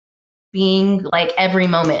being like every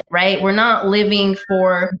moment, right? We're not living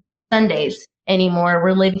for Sundays anymore.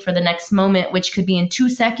 We're living for the next moment, which could be in 2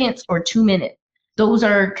 seconds or 2 minutes. Those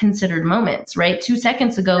are considered moments, right? 2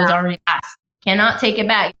 seconds ago is already past. Cannot take it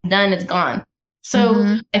back. Done. It's gone.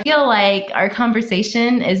 So I feel like our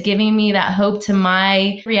conversation is giving me that hope to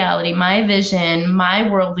my reality, my vision, my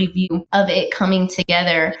worldly view of it coming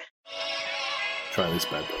together. Try this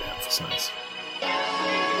bad boy out for size.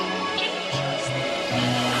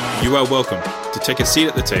 You are welcome to take a seat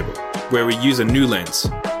at the table, where we use a new lens,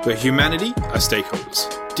 where humanity are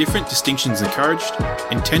stakeholders, different distinctions encouraged,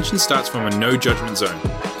 intention starts from a no judgment zone,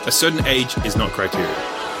 a certain age is not criteria,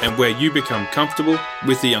 and where you become comfortable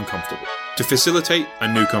with the uncomfortable to facilitate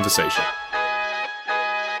a new conversation.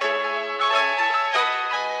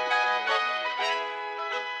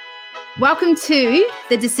 Welcome to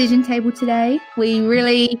the decision table today. We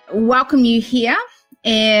really welcome you here.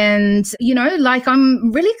 And,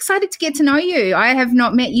 I'm really excited to get to know you. I have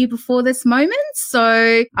not met you before this moment.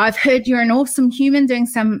 So I've heard you're an awesome human doing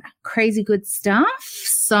some crazy good stuff.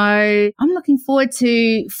 So I'm looking forward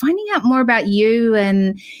to finding out more about you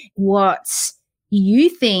and what you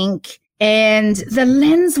think. And the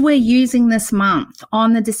lens we're using this month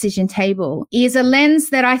on the decision table is a lens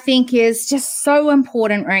that I think is just so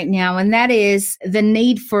important right now. And that is the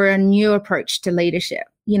need for a new approach to leadership.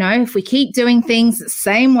 If we keep doing things the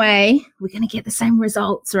same way, we're going to get the same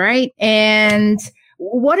results, right? And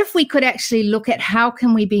what if we could actually look at how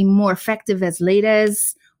can we be more effective as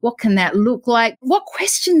leaders? What can that look like? What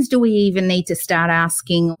questions do we even need to start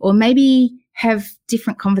asking? Or maybe have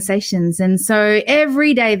different conversations. And so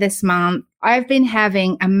every day this month, I've been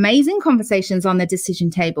having amazing conversations on the decision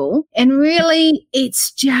table. And really,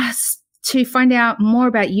 it's just to find out more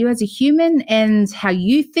about you as a human and how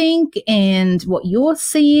you think and what you're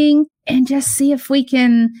seeing, and just see if we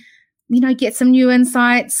can, get some new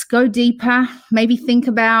insights, go deeper, maybe think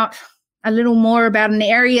about a little more about an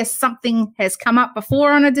area something has come up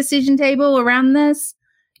before on a decision table around this.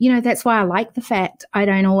 That's why I like the fact I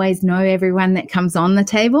don't always know everyone that comes on the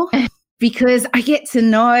table, because I get to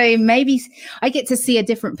know, maybe I get to see a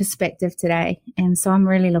different perspective today. And so I'm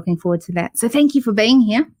really looking forward to that. So thank you for being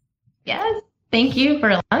here. Yes, thank you for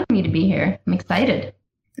allowing me to be here. I'm excited.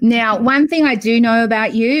 Now, one thing I do know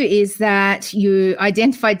about you is that you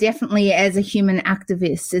identify definitely as a human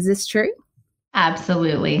activist. Is this true?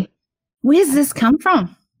 Absolutely. Where's this come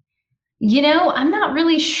from? I'm not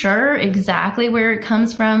really sure exactly where it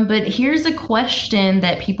comes from, but here's a question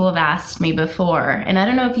that people have asked me before. And I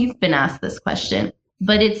don't know if you've been asked this question,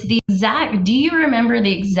 but it's do you remember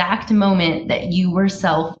the exact moment that you were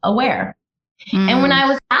self-aware? And when I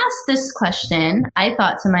was asked this question, I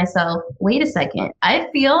thought to myself, wait a second, I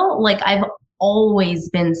feel like I've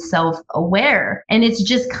always been self-aware, and it's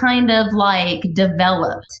just kind of like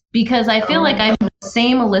developed, because I feel like I'm the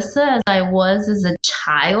same Alyssa as I was as a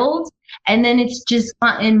child. And then it's just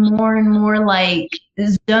gotten more and more like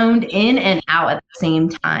zoned in and out at the same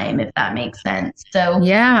time, if that makes sense. So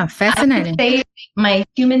yeah, fascinating. I would say my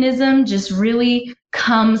humanism just really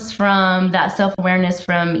comes from that self-awareness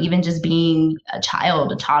from even just being a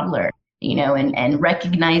child, a toddler, and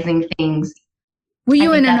recognizing things. Were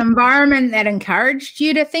you in an environment that encouraged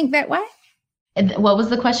you to think that way? What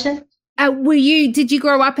was the question? Did you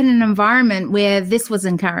grow up in an environment where this was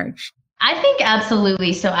encouraged? I think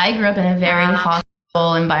absolutely. So I grew up in a very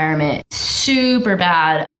hostile environment, super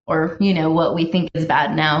bad, or, what we think is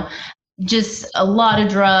bad now. Just a lot of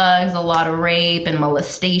drugs, a lot of rape and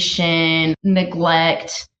molestation,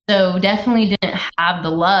 neglect. So definitely didn't have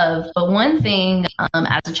the love. But one thing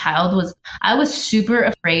as a child was I was super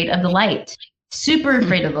afraid of the light, super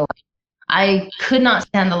afraid of the light. I could not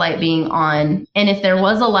stand the light being on. And if there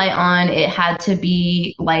was a light on, it had to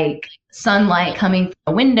be like sunlight coming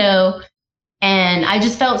from a window. And I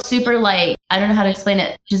just felt super I don't know how to explain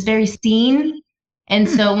it, just very seen. And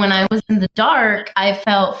so when I was in the dark, I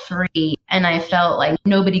felt free, and I felt like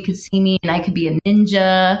nobody could see me and I could be a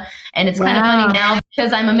ninja. And it's kind of funny now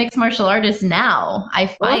because I'm a mixed martial artist now. I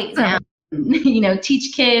fight now,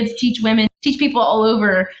 teach kids, teach women, teach people all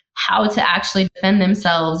over how to actually defend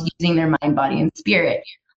themselves using their mind, body, and spirit.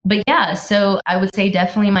 But yeah, so I would say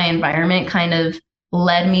definitely my environment kind of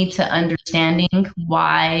led me to understanding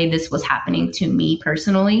why this was happening to me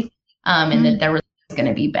personally, and that there was going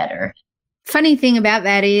to be better. Funny thing about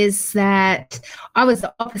that is that I was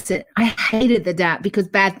the opposite. I hated the dark because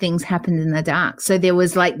bad things happened in the dark. So there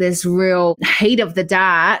was like this real hate of the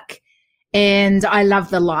dark, and I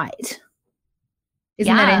love the light.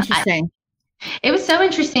 Isn't that interesting? It was so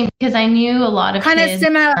interesting because I knew a lot of kind kids,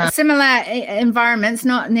 of similar environments,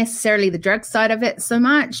 not necessarily the drug side of it so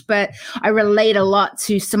much, but I relate a lot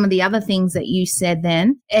to some of the other things that you said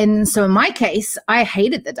then. And so in my case, I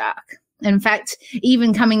hated the dark. In fact,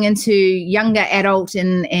 even coming into younger adult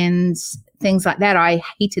and things like that, I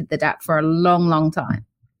hated the dark for a long, long time.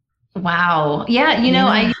 Wow. Yeah. You know,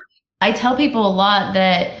 I tell people a lot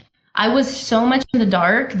that I was so much in the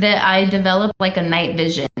dark that I developed like a night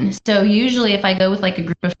vision. So usually if I go with like a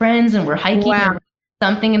group of friends and we're hiking or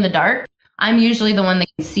something in the dark, I'm usually the one that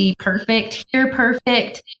can see perfect, hear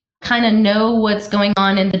perfect, kind of know what's going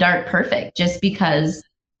on in the dark perfect, just because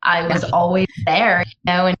I was always there,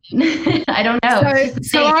 you know, and I don't know.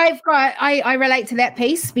 So I relate to that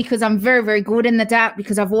piece because I'm very, very good in the dark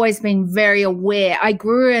because I've always been very aware. I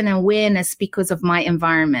grew in awareness because of my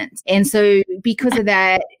environment. And so because of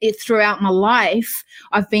that, throughout my life,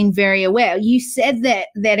 I've been very aware. You said that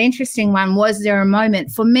interesting one, was there a moment?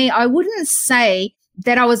 For me, I wouldn't say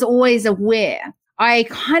that I was always aware. I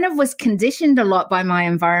kind of was conditioned a lot by my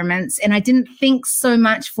environments, and I didn't think so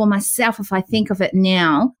much for myself. If I think of it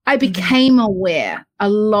now, I became aware a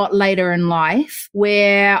lot later in life,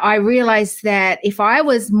 where I realized that if I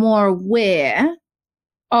was more aware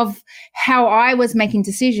of how I was making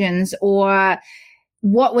decisions or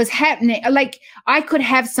what was happening, like I could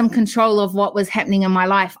have some control of what was happening in my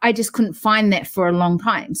life. I just couldn't find that for a long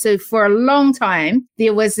time. So for a long time,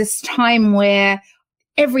 there was this time where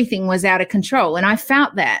everything was out of control. And I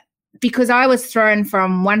felt that because I was thrown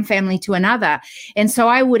from one family to another. And so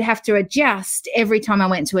I would have to adjust every time I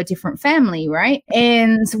went to a different family, right?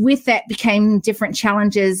 And with that became different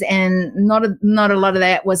challenges, and not a lot of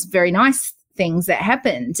that was very nice things that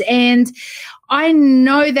happened. And I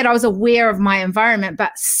know that I was aware of my environment,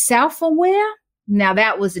 but self-aware, now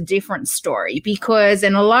that was a different story, because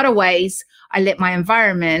in a lot of ways, I let my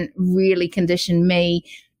environment really condition me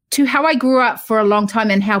to how I grew up for a long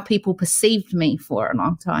time and how people perceived me for a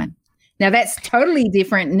long time. Now, that's totally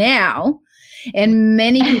different now. And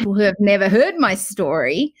many people who have never heard my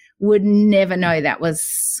story would never know that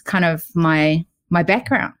was kind of my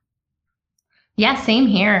background. Yeah, same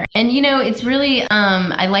here. And, you know, it's really,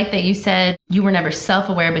 I like that you said you were never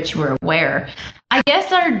self-aware, but you were aware. I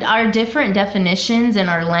guess our different definitions and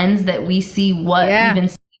our lens that we see what even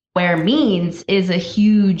self-aware means is a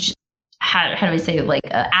huge, how do I say, like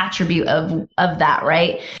attribute of that,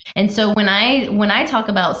 right? And so when I talk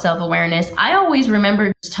about self-awareness, I always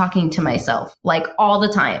remember just talking to myself like all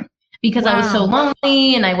the time, because I was so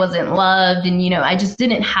lonely and I wasn't loved, and you know, I just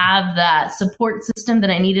didn't have that support system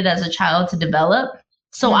that I needed as a child to develop.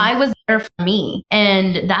 So I was there for me,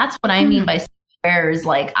 and that's what I mean by self-aware, is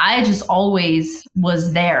like I just always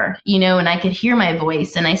was there, you know, and I could hear my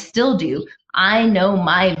voice, and I still do. I know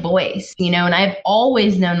my voice, you know, and I've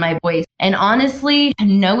always known my voice. And honestly,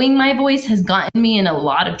 knowing my voice has gotten me in a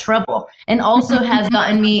lot of trouble, and also has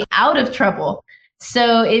gotten me out of trouble.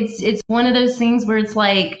 So it's one of those things where it's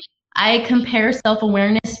like I compare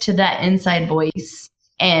self-awareness to that inside voice.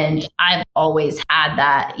 And I've always had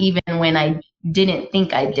that, even when I didn't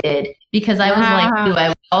think I did, because I was like you, I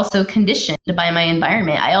was also conditioned by my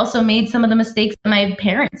environment. I also made some of the mistakes that my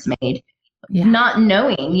parents made. Not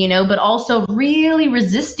knowing, you know, but also really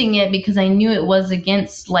resisting it because I knew it was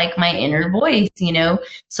against like my inner voice, you know.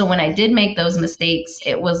 So when I did make those mistakes,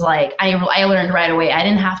 it was like I learned right away. I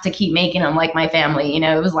didn't have to keep making them like my family, you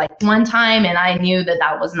know. It was like one time, and I knew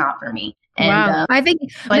that was not for me. And, I think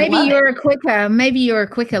maybe you're a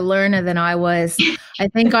quicker learner than I was. I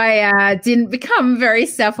think I didn't become very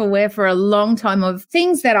self-aware for a long time of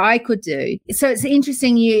things that I could do. So it's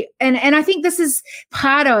interesting and I think this is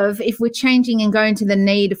part of, if we're changing and going to the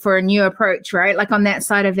need for a new approach, right? Like on that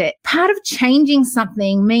side of it, part of changing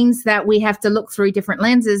something means that we have to look through different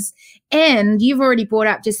lenses. And you've already brought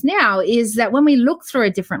up just now is that when we look through a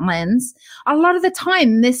different lens, a lot of the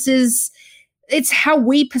time it's how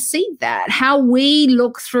we perceive that, how we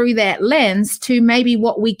look through that lens to maybe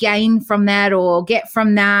what we gain from that or get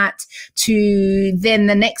from that to then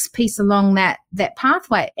the next piece along that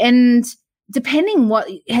pathway. And depending what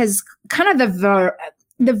has kind of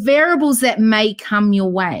the variables that may come your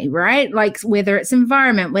way, right? Like whether it's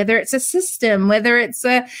environment, whether it's a system, whether it's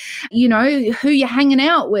you know, who you're hanging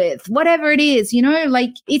out with, whatever it is, you know,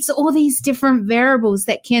 like it's all these different variables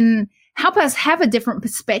that can help us have a different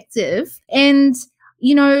perspective. And,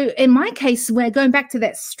 you know, in my case, we're going back to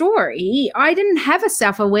that story, I didn't have a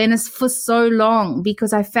self-awareness for so long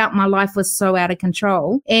because I felt my life was so out of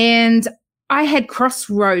control. And I had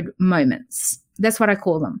crossroad moments. That's what I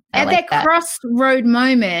call them. At that crossroad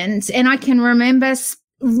moment, and I can remember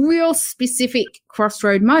real specific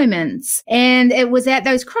crossroad moments. And it was at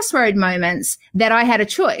those crossroad moments that I had a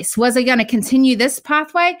choice. Was I going to continue this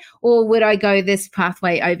pathway, or would I go this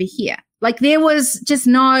pathway over here? Like, there was just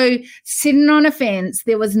no sitting on a fence.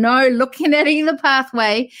 There was no looking at either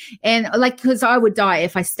pathway. And like, because I would die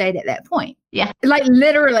if I stayed at that point. Yeah. Like,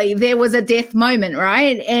 literally, there was a death moment,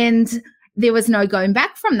 right? And there was no going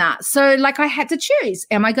back from that. So like, I had to choose,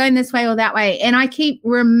 am I going this way or that way? And I keep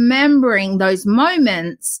remembering those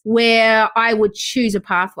moments where I would choose a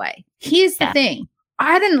pathway. Here's the thing.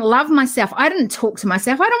 I didn't love myself. I didn't talk to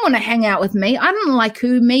myself. I don't want to hang out with me. I didn't like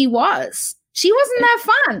who me was. She wasn't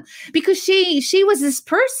that fun, because she was this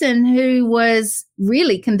person who was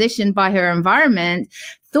really conditioned by her environment,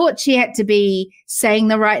 thought she had to be saying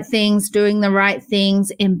the right things, doing the right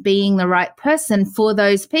things, and being the right person for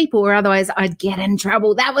those people, or otherwise I'd get in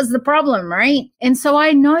trouble. That was the problem, right? And so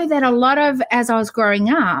I know that a lot of, as I was growing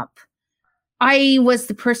up, I was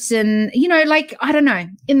the person, you know, like, I don't know,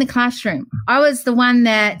 in the classroom, I was the one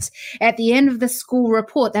that at the end of the school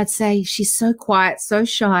report, they'd say, she's so quiet, so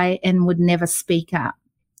shy, and would never speak up,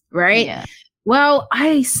 right? Yeah. Well,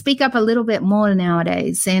 I speak up a little bit more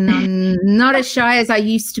nowadays, and I'm not as shy as I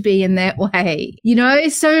used to be in that way, you know?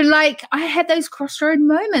 So like, I had those crossroad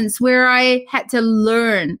moments where I had to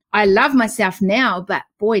learn. I love myself now, but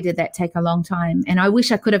boy, did that take a long time. And I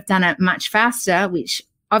wish I could have done it much faster, which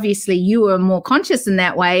obviously you were more conscious in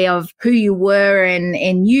that way of who you were,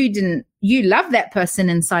 and you loved that person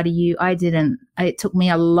inside of you. I didn't. It took me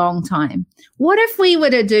a long time. What if we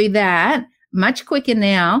were to do that much quicker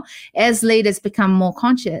now as leaders become more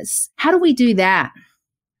conscious? How do we do that?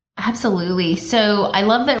 Absolutely. So I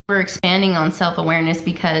love that we're expanding on self-awareness,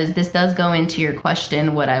 because this does go into your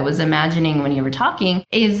question. What I was imagining when you were talking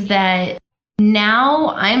is that now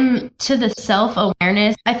I'm to the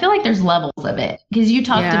self-awareness. I feel like there's levels of it, because you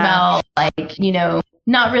talked about, like, you know,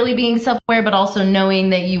 not really being self-aware, but also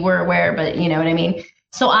knowing that you were aware, but you know what I mean?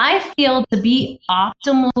 So I feel to be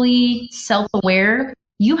optimally self-aware,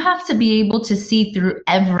 you have to be able to see through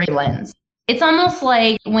every lens. It's almost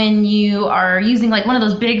like when you are using like one of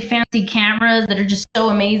those big fancy cameras that are just so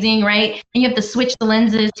amazing, right? And you have to switch the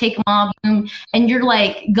lenses, take them off, and you're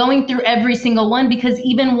like going through every single one, because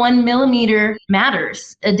even 1 millimeter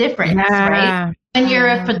matters a difference, right? When you're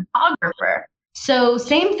a photographer. So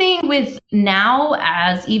same thing with now,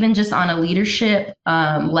 as even just on a leadership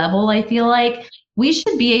level, I feel like we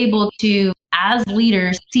should be able to, as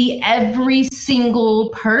leaders, see every single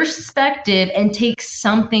perspective and take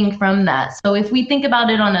something from that. So if we think about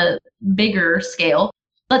it on a bigger scale,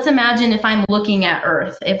 let's imagine if I'm looking at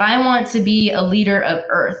Earth. If I want to be a leader of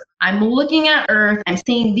Earth, I'm looking at Earth, I'm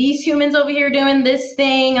seeing these humans over here doing this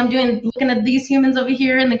thing, looking at these humans over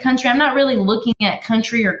here in the country. I'm not really looking at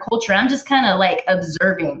country or culture. I'm just kind of like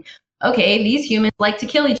observing. Okay, these humans like to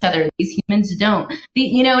kill each other. These humans don't.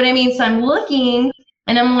 You know what I mean? So I'm looking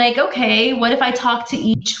and I'm like, okay, what if I talk to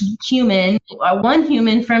each human, one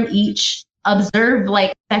human from each observed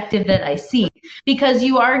like perspective that I see? Because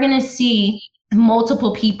you are going to see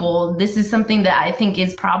multiple people. This is something that I think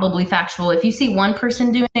is probably factual. If you see one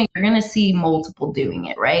person doing it, you're going to see multiple doing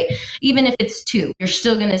it, right? Even if it's two, you're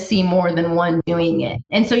still going to see more than one doing it.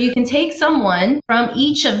 And so you can take someone from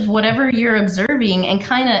each of whatever you're observing and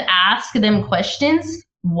kind of ask them questions,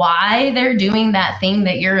 why they're doing that thing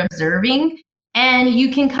that you're observing. And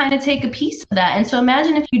you can kind of take a piece of that. And so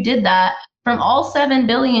imagine if you did that from all 7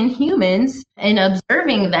 billion humans and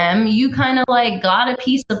observing them, you kind of like got a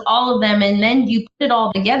piece of all of them, and then you put it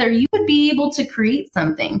all together, you would be able to create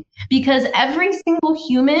something, because every single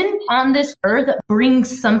human on this earth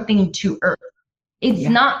brings something to Earth. It's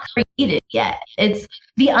not created yet. It's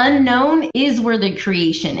the unknown is where the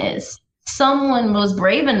creation is. Someone was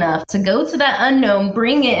brave enough to go to that unknown,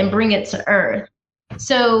 bring it, and bring it to Earth.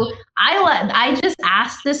 So I just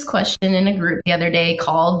asked this question in a group the other day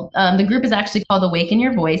called, the group is actually called Awaken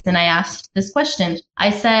Your Voice. And I asked this question. I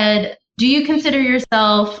said, do you consider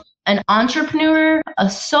yourself an entrepreneur, a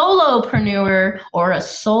solopreneur, or a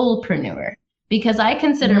soulpreneur? Because I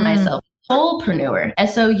consider myself a soulpreneur,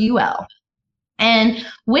 S-O-U-L. And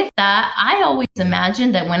with that, I always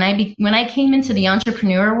imagined that when I came into the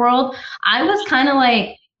entrepreneur world, I was kind of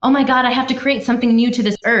like, oh my God, I have to create something new to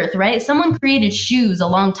this earth, right? Someone created shoes a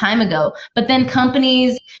long time ago, but then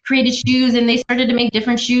companies created shoes and they started to make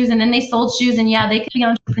different shoes, and then they sold shoes, and yeah, they could be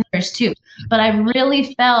entrepreneurs too. But I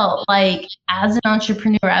really felt like as an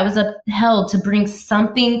entrepreneur, I was upheld to bring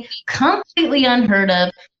something completely unheard of,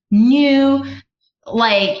 new,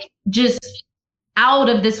 like just out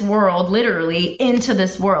of this world, literally into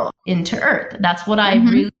this world, into Earth. That's what I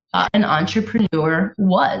really thought an entrepreneur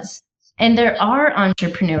was. And there are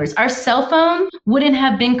entrepreneurs. Our cell phone wouldn't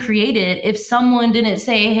have been created if someone didn't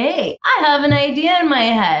say, hey, I have an idea in my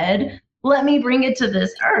head. Let me bring it to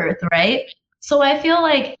this earth, right? So I feel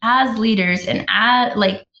like as leaders and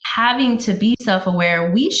like having to be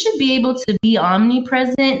self-aware, we should be able to be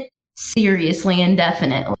omnipresent seriously and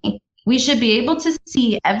definitely. We should be able to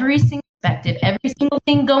see every single perspective, every single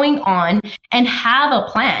thing going on, and have a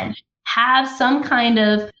plan, have some kind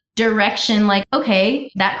of direction, like,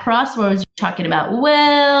 okay, that crossroads you're talking about,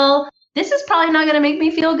 well, this is probably not going to make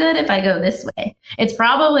me feel good if I go this way. It's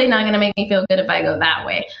probably not going to make me feel good if I go that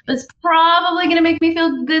way. But it's probably going to make me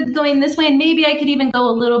feel good going this way. And maybe I could even go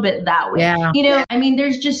a little bit that way. Yeah. You know, I mean,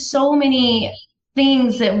 there's just so many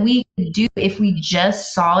things that we could do if we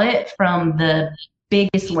just saw it from the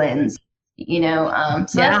biggest lens, you know.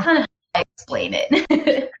 So that's kind of how I explain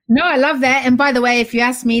it. No, I love that. And by the way, if you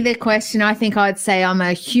ask me the question, I think I'd say I'm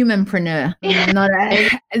a humanpreneur.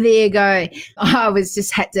 There you go. I was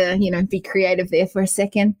just had to, be creative there for a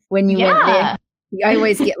second when you went there. I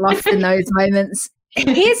always get lost in those moments.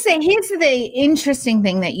 Here's the interesting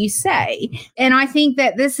thing that you say. And I think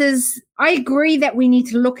that I agree that we need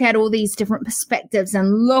to look at all these different perspectives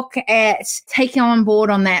and look at taking on board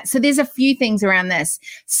on that. So there's a few things around this.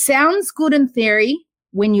 Sounds good in theory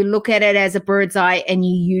when you look at it as a bird's eye and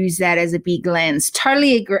you use that as a big lens.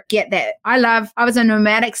 Totally get that. I was a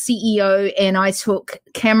nomadic CEO and I took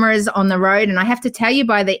cameras on the road. And I have to tell you,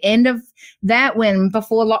 by the end of that,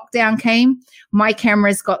 before lockdown came, my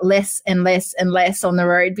cameras got less and less and less on the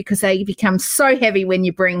road because they become so heavy when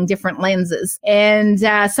you bring different lenses. And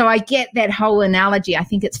so I get that whole analogy. I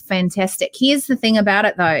think it's fantastic. Here's the thing about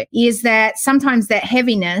it, though, is that sometimes that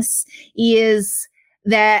heaviness is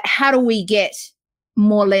that how do we get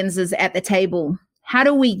more lenses at the table? How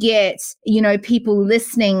do we get, people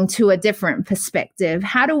listening to a different perspective?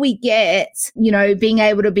 How do we get, being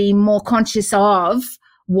able to be more conscious of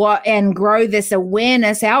and grow this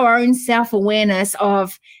awareness, our own self-awareness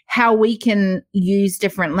of how we can use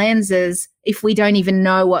different lenses if we don't even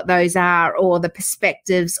know what those are or the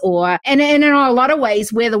perspectives and in a lot of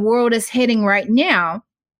ways where the world is heading right now.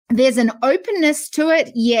 There's an openness to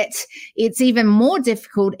it, yet it's even more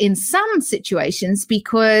difficult in some situations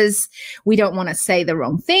because we don't want to say the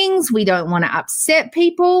wrong things. We don't want to upset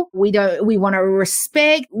people. We want to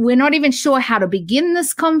respect. We're not even sure how to begin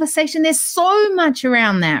this conversation. There's so much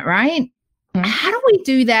around that, right? Mm-hmm. How do we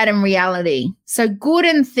do that in reality? So good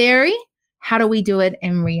in theory. How do we do it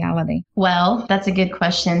in reality? Well, that's a good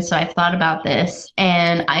question. So I've thought about this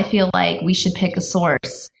and I feel like we should pick a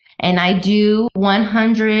source. And I do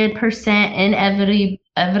 100%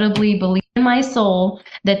 inevitably believe in my soul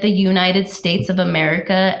that the United States of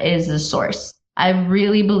America is the source. I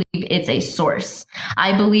really believe it's a source.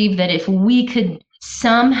 I believe that if we could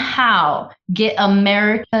somehow get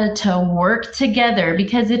America to work together,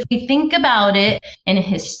 because if we think about it in a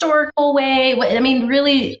historical way,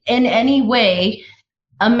 really in any way,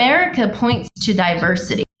 America points to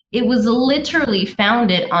diversity. It was literally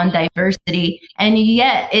founded on diversity, and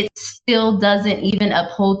yet it still doesn't even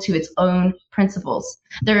uphold to its own principles.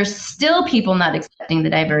 There are still people not accepting the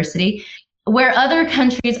diversity, where other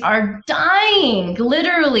countries are dying,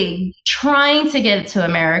 literally trying to get it to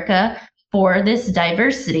America for this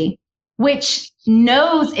diversity, which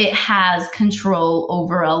knows it has control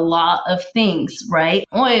over a lot of things, right?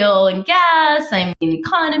 Oil and gas,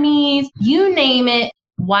 economies, you name it.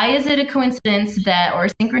 Why is it a coincidence or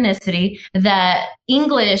synchronicity that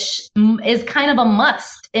English is kind of a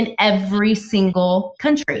must in every single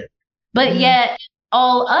country, but yet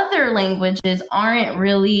all other languages aren't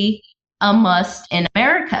really a must in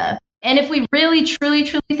America? And if we really, truly,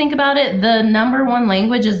 truly think about it, the number one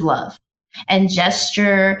language is love and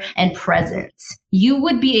gesture and presence. You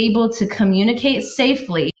would be able to communicate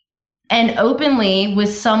safely and openly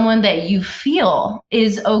with someone that you feel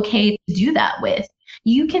is okay to do that with.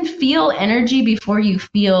 You can feel energy before you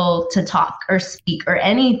feel to talk or speak or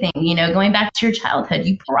anything. Going back to your childhood,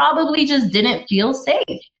 you probably just didn't feel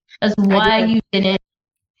safe. That's why you didn't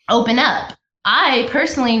open up. I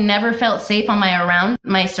personally never felt safe on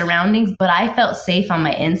my surroundings, but I felt safe on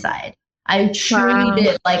my inside. I truly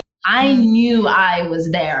did. Like, I knew I was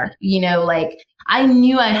there, I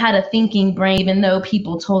knew I had a thinking brain, even though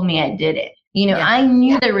people told me I didn't. I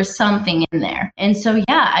knew there was something in there. And so,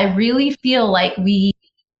 I really feel like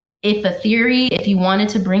if you wanted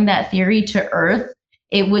to bring that theory to earth,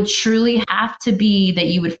 it would truly have to be that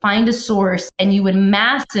you would find a source and you would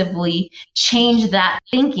massively change that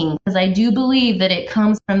thinking. Because I do believe that it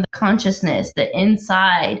comes from the consciousness, the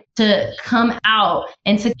inside, to come out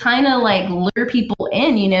and to kind of like lure people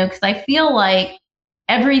in, because I feel like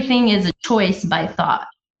everything is a choice by thought.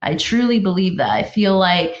 I truly believe that. I feel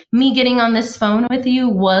like me getting on this phone with you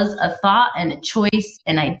was a thought and a choice,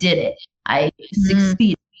 and I did it. I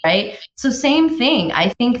succeeded, right? So same thing. I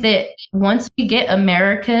think that once we get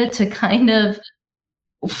America to kind of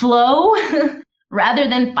flow rather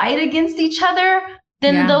than fight against each other,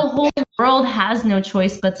 then the whole world has no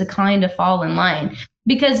choice but to kind of fall in line.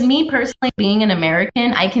 Because me personally, being an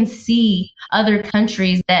American, I can see other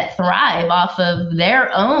countries that thrive off of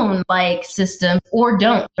their own like systems or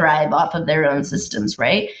don't thrive off of their own systems,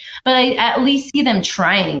 right? But I at least see them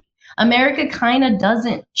trying. America kind of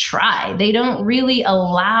doesn't try. They don't really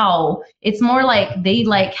allow. It's more like they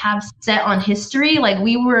like have set on history. Like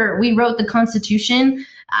we wrote the Constitution,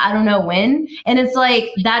 I don't know when. And it's like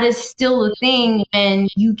that is still a thing, and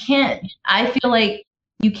you can't, I feel like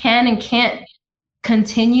you can and can't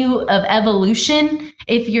continue of evolution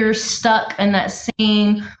if you're stuck in that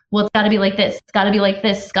same, well, it's got to be like this, it's got to be like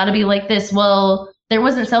this, it's got to be like this. Well, there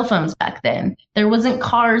wasn't cell phones back then. There wasn't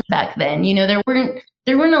cars back then. You know, there weren't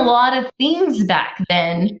a lot of things back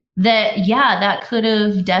then that, yeah, that could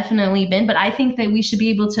have definitely been. But I think that we should be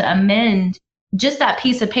able to amend just that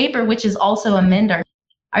piece of paper, which is also amend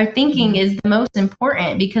our thinking is the most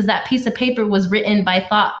important, because that piece of paper was written by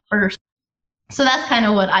thought first. So that's kind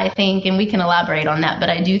of what I think, and we can elaborate on that. But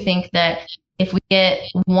I do think that if we get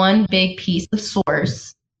one big piece of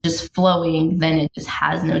source just flowing, then it just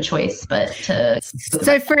has no choice but to.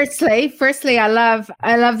 So firstly, I love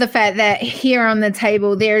the fact that here on the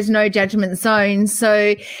table there is no judgment zone.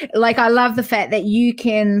 So like I love the fact that you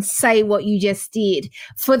can say what you just did.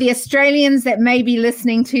 For the Australians that may be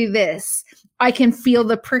listening to this, I can feel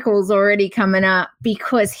the prickles already coming up,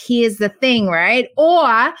 because here's the thing, right?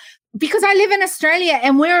 Or because I live in Australia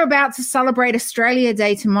and we're about to celebrate Australia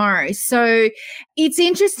Day tomorrow. So it's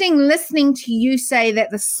interesting listening to you say that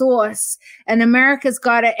the source and America's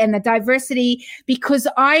got it and the diversity, because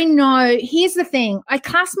I know, here's the thing, I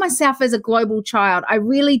class myself as a global child. I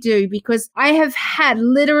really do, because I have had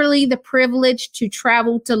literally the privilege to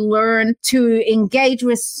travel, to learn, to engage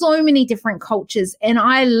with so many different cultures, and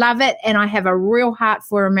I love it, and I have a real heart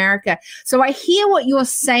for America. So I hear what you're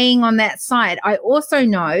saying on that side. I also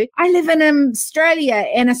know I live in Australia,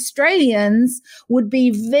 and Australians would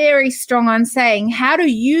be very strong on saying, how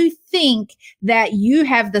do you think that you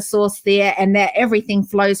have the source there and that everything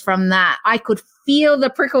flows from that? I could feel the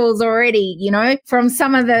prickles already, you know, from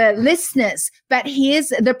some of the listeners. But here's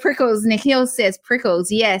the prickles. Nikhil says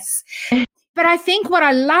prickles, yes. But I think what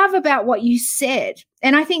I love about what you said,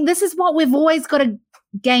 and I think this is what we've always got to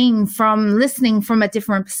gain from listening from a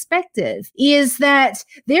different perspective, is that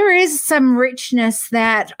there is some richness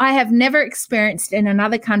that I have never experienced in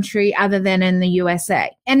another country other than in the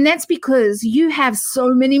USA. And that's because you have so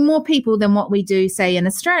many more people than what we do, say, in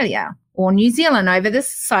Australia or New Zealand over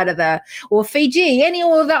this side of or Fiji,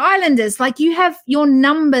 all the islanders. Like, you have, your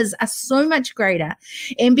numbers are so much greater.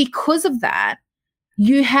 And because of that,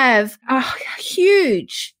 you have a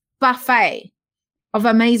huge buffet of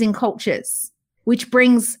amazing cultures, which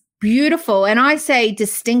brings beautiful, and I say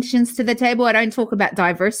distinctions to the table. I don't talk about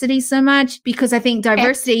diversity so much, because I think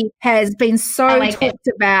diversity has been so talked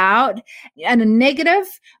about and a negative,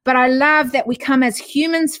 but I love that we come as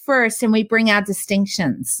humans first and we bring our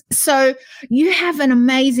distinctions. So you have an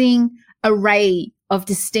amazing array of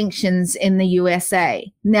distinctions in the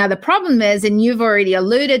USA. Now, the problem is, and you've already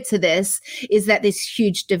alluded to this, is that there's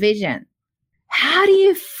huge division. How do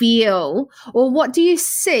you feel, or what do you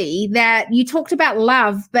see that you talked about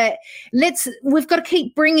love, but we've got to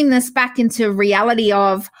keep bringing this back into reality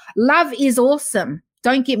of love is awesome.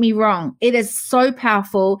 Don't get me wrong. It is so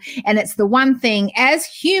powerful. And it's the one thing as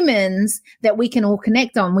humans that we can all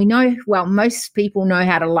connect on. We know, well, most people know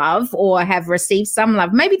how to love or have received some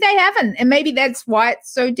love. Maybe they haven't. And maybe that's why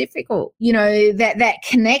it's so difficult. You know, that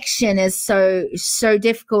connection is so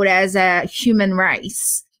difficult as a human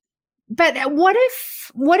race. But what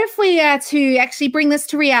if we are to actually bring this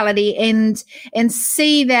to reality and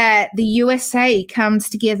see that the USA comes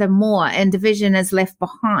together more and division is left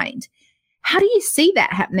behind? How do you see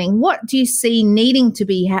that happening? What do you see needing to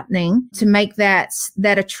be happening to make that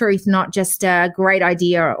a truth, not just a great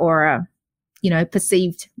idea or a,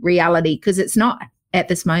 perceived reality? Because it's not at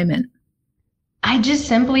this moment. I just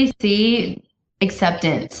simply see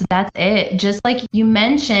acceptance. That's it. Just like you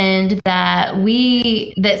mentioned that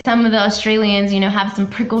some of the Australians, have some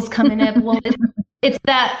prickles coming up. Well, it's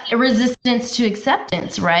that resistance to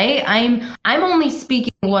acceptance, right? I'm only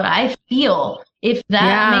speaking what I feel. If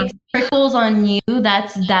that makes prickles on you,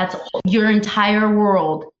 that's your entire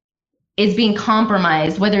world is being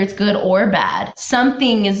compromised, whether it's good or bad.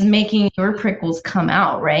 Something is making your prickles come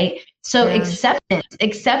out, right? So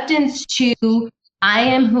acceptance to I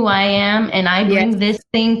am who I am, and I bring this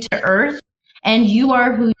thing to earth, and you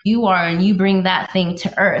are who you are, and you bring that thing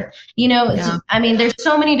to earth. I mean, there's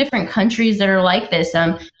so many different countries that are like this.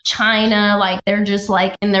 China, like they're just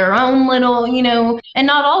like in their own little, and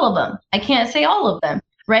not all of them. I can't say all of them,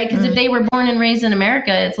 right? Because if they were born and raised in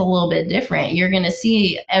America, it's a little bit different. You're going to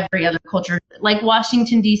see every other culture, like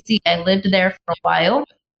Washington, D.C. I lived there for a while.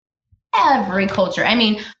 Every culture. I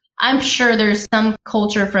mean, I'm sure there's some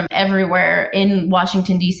culture from everywhere in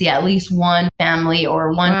Washington, D.C., at least one family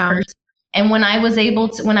or one person. And when I was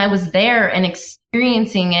there and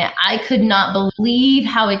experiencing it, I could not believe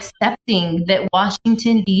how accepting that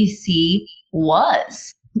Washington, D.C.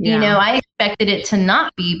 was. Yeah. I expected it to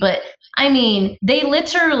not be, but I mean,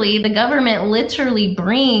 the government literally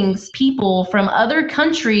brings people from other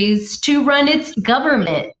countries to run its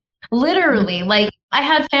government. Literally, like I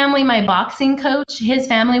had family, my boxing coach, his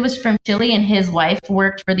family was from Chile and his wife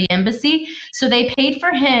worked for the embassy. So they paid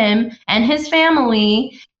for him and his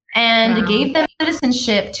family and gave them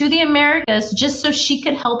citizenship to the Americas just so she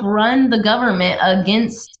could help run the government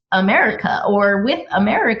against America or with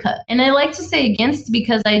America. And I like to say against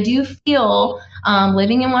because I do feel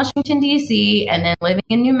living in Washington, D.C. and then living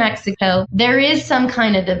in New Mexico, there is some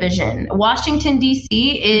kind of division. Washington,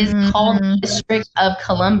 D.C. is called the District of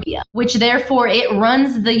Columbia, which therefore it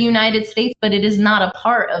runs the United States, but it is not a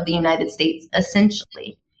part of the United States,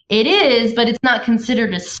 essentially. It is, but it's not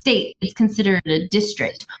considered a state. It's considered a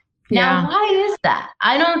district. Now, why is that?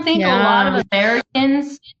 I don't think a lot of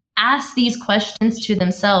Americans ask these questions to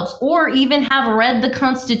themselves or even have read the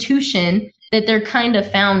Constitution that they're kind of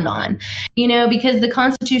found on, because the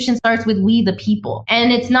Constitution starts with we the people,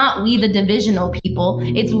 and it's not we the divisional people,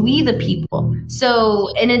 it's we the people.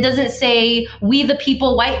 So, and it doesn't say we the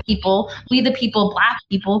people, white people, we the people, black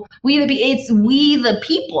people, it's we the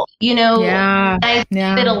people, I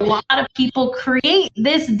think that a lot of people create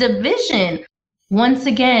this division. Once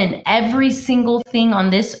again, every single thing on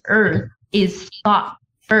this earth is thought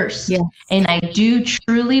first. Yes. And I do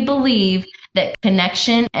truly believe that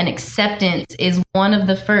connection and acceptance is one of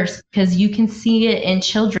the first, because you can see it in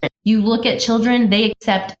children. You look at children, they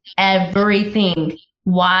accept everything.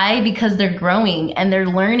 Why? Because they're growing and they're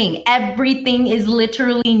learning. Everything is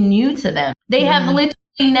literally new to them. They have literally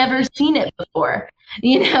never seen it before.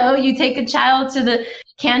 You take a child to the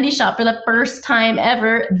candy shop for the first time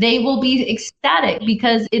ever, they will be ecstatic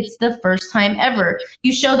because it's the first time ever.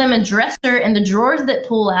 You show them a dresser and the drawers that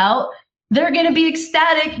pull out, they're going to be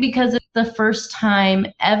ecstatic because it's the first time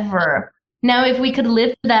ever. Now, if we could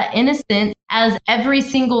live that innocence as every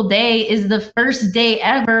single day is the first day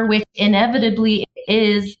ever, which inevitably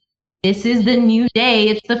is, this is the new day.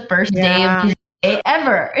 It's the first day of the day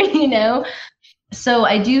ever, So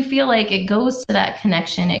I do feel like it goes to that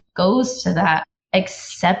connection. It goes to that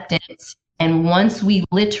acceptance. And once we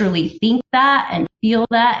literally think that and feel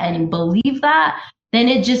that and believe that, then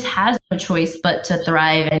it just has no choice but to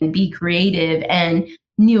thrive and be creative, and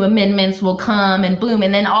new amendments will come and boom.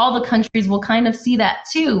 And then all the countries will kind of see that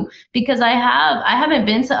too, because I haven't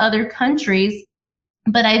been to other countries,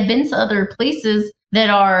 but I've been to other places that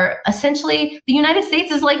are essentially, the United States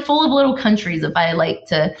is like full of little countries, if I like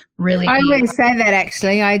to really. I always say that,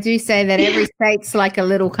 actually. I do say that every state's like a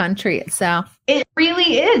little country itself. It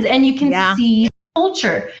really is. And you can see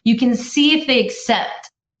culture. You can see if they accept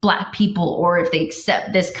Black people, or if they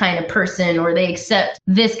accept this kind of person, or they accept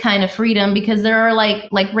this kind of freedom, because there are like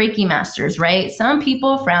Reiki masters, right? Some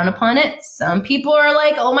people frown upon it. Some people are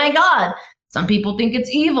like, oh my God. Some people think it's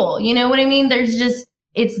evil. You know what I mean?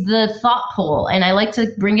 It's the thought pool. And I like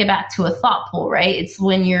to bring it back to a thought pool, right? It's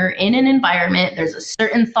when you're in an environment, there's a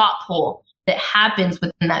certain thought pool that happens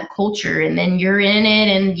within that culture. And then you're in it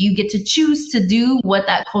and you get to choose to do what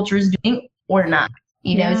that culture is doing or not.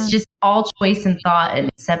 It's just all choice and thought and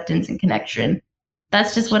acceptance and connection.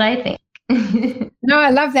 That's just what I think. No, I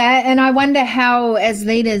love that. And I wonder how, as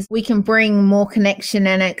leaders, we can bring more connection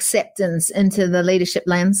and acceptance into the leadership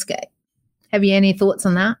landscape. Have you any thoughts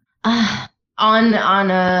on that? On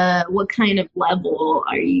what kind of level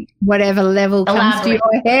are you? Whatever level comes to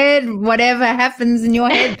your head, whatever happens in your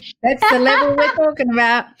head, that's the level we're talking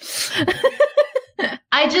about.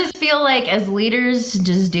 I just feel like as leaders,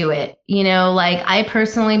 just do it. I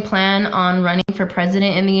personally plan on running for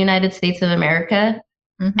president in the United States of America.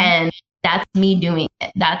 Mm-hmm. And that's me doing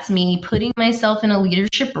it. That's me putting myself in a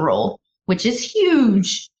leadership role, which is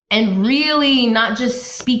huge, and really not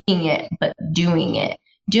just speaking it, but doing it.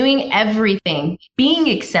 Doing everything, being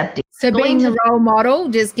accepted. So being the role model,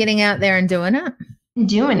 just getting out there and doing it.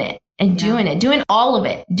 Doing all of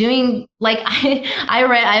it. Doing, like, I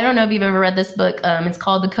read, I don't know if you've ever read this book. It's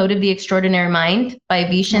called The Code of the Extraordinary Mind by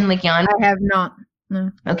Vishen Lakhiani. I have not.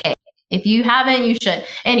 No. Okay. If you haven't, you should.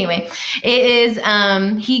 Anyway, it is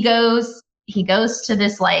he goes to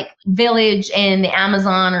this like village in the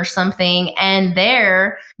Amazon or something, and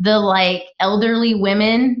there the like elderly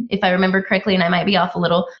women, if I remember correctly, and I might be off a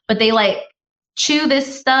little, but they like chew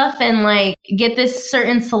this stuff and like get this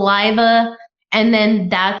certain saliva, and then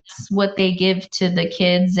that's what they give to the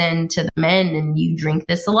kids and to the men, and you drink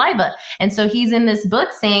this saliva. And so he's in this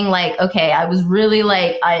book saying like, okay, I was really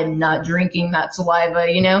like, I am not drinking that saliva,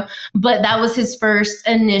 you know, but that was his first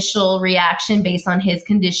initial reaction based on his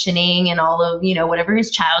conditioning and all of, you know, whatever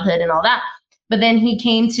his childhood and all that. But then he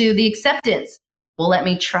came to the acceptance. Well, let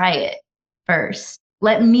me try it first.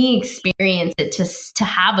 Let me experience it to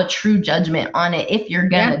have a true judgment on it if you're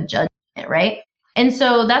gonna judge it, right? And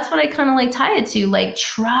so that's what I kind of like tie it to, like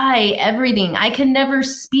try everything. I can never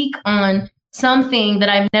speak on something that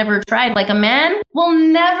I've never tried. Like a man will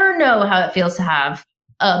never know how it feels to have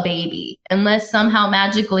a baby unless somehow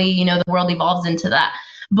magically, you know, the world evolves into that.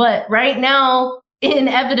 But right now,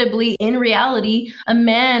 inevitably, in reality, a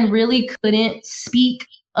man really couldn't speak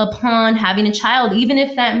upon having a child. Even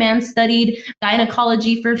if that man studied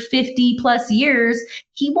gynecology for 50 plus years,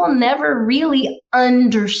 he will never really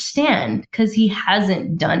understand because he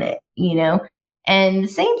hasn't done it, you know? And the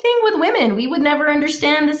same thing with women. We would never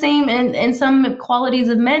understand the same and some qualities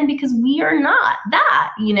of men because we are not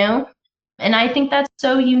that, you know? And I think that's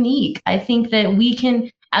so unique. I think that we can,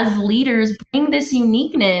 as leaders, bring this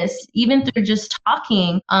uniqueness, even through just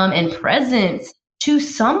talking and presence to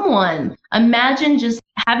someone. Imagine just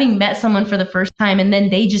having met someone for the first time and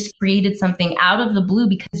then they just created something out of the blue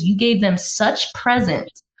because you gave them such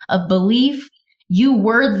presence of belief. You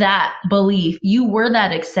were that belief. You were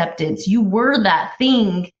that acceptance. You were that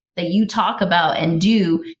thing that you talk about and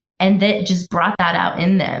do. And that just brought that out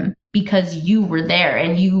in them because you were there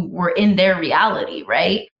and you were in their reality,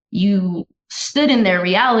 right? You stood in their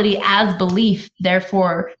reality as belief.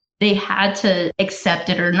 Therefore, they had to accept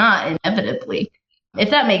it or not inevitably. If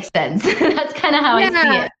that makes sense. That's kind of how I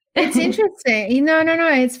see it. It's interesting. No,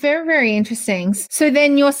 it's very, very interesting. So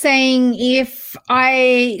then you're saying if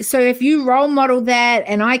you role model that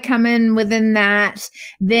and I come in within that,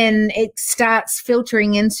 then it starts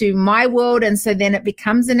filtering into my world. And so then it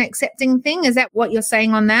becomes an accepting thing. Is that what you're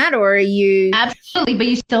saying on that? Or are you? Absolutely. But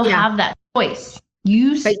you still have that choice.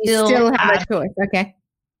 You still have a choice. Okay.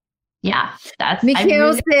 Yeah, that's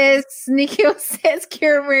Nikhil says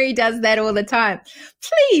Kira Marie does that all the time.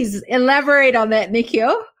 Please elaborate on that,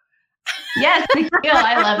 Nikhil. Yes, Nikhil,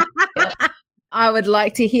 I love it. I would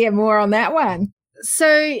like to hear more on that one.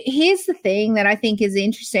 So here's the thing that I think is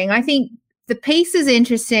interesting. I think the piece is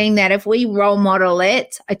interesting that if we role model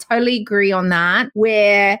it, I totally agree on that,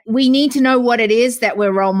 where we need to know what it is that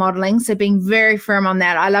we're role modeling. So being very firm on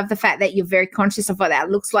that. I love the fact that you're very conscious of what that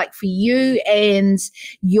looks like for you and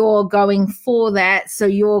you're going for that. So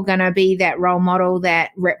you're going to be that role model that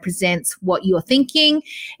represents what you're thinking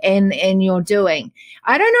and you're doing.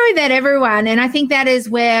 I don't know that everyone, and I think that is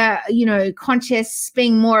where, you know,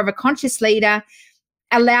 being more of a conscious leader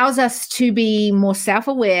allows us to be more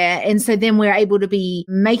self-aware. And so then we're able to be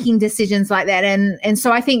making decisions like that. And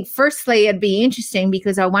so I think firstly, it'd be interesting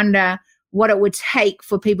because I wonder what it would take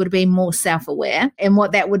for people to be more self-aware and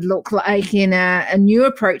what that would look like in a new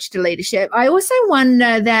approach to leadership. I also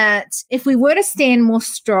wonder that if we were to stand more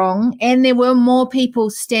strong and there were more people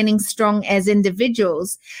standing strong as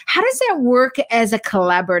individuals, how does that work as a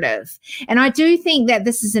collaborative? And I do think that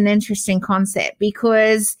this is an interesting concept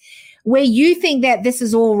because where you think that this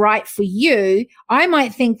is all right for you, I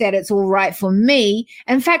might think that it's all right for me.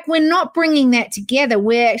 In fact, we're not bringing that together.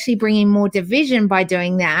 We're actually bringing more division by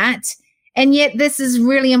doing that. And yet this is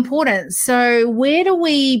really important. So where do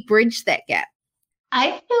we bridge that gap?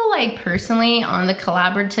 I feel like personally on the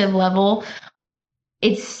collaborative level,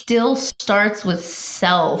 it still starts with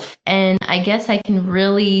self. And I guess I can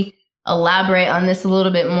really elaborate on this a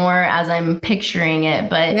little bit more as I'm picturing it.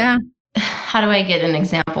 But yeah. How do I get an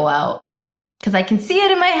example out? Because I can see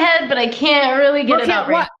it in my head, but I can't really get it out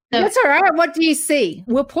right. That's all right. What do you see?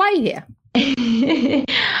 We'll play here.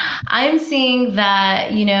 I'm seeing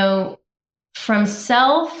that, you know, from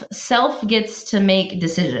self gets to make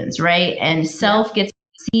decisions, right? And self gets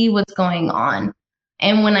to see what's going on.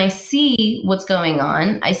 And when I see what's going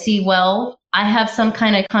on, I see, well, I have some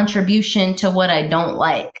kind of contribution to what I don't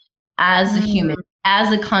like as a human,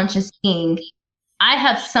 as a conscious being. I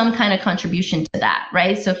have some kind of contribution to that,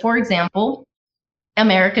 right? So for example,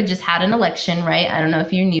 America just had an election, right? I don't know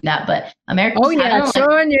if you knew that, but America just had an election.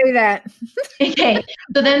 Sure knew that. Okay.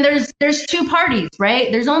 So then there's two parties,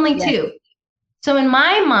 right? There's only two. So in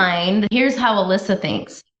my mind, here's how Alyssa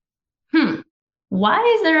thinks. why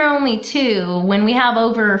is there only 2 when we have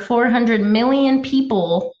over 400 million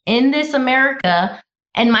people in this America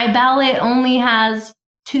and my ballot only has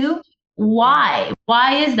 2? Why?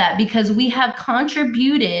 Why is that? Because we have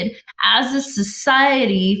contributed as a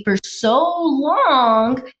society for so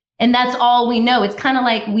long, and that's all we know. It's kind of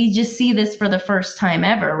like we just see this for the first time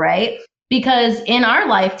ever, right? Because in our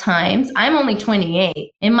lifetimes, I'm only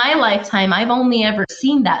 28. In my lifetime, I've only ever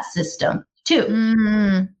seen that system. 2.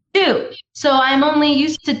 Mm-hmm. 2. So I'm only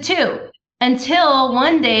used to 2 until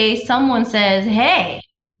one day someone says, hey,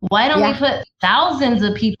 why don't we put thousands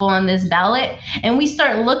of people on this ballot? And we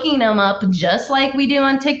start looking them up just like we do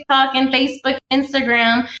on TikTok and Facebook,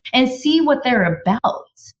 Instagram, and see what they're about.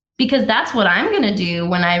 Because that's what I'm going to do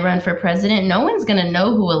when I run for president. No one's going to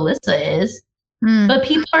know who Alyssa is. But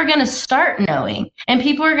people are going to start knowing, and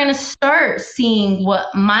people are going to start seeing what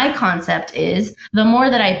my concept is. The more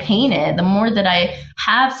that I paint it, the more that I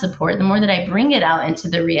have support, the more that I bring it out into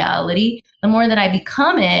the reality, the more that I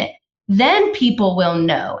become it, then people will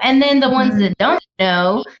know. And then the ones that don't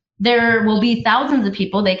know, there will be thousands of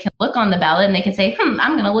people. They can look on the ballot and they can say, I'm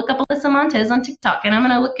going to look up Alyssa Montez on TikTok, and I'm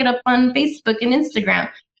going to look it up on Facebook and Instagram.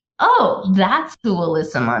 Oh, that's who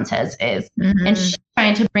Alyssa Montez is. And she's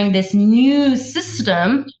trying to bring this new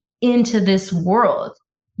system into this world.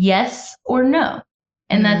 Yes or no.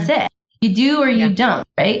 And that's it. You do or you don't,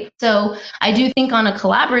 right? So I do think on a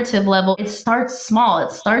collaborative level, it starts small.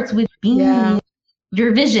 It starts with being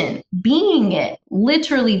your vision, being it,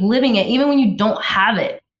 literally living it, even when you don't have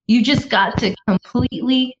it. You just got to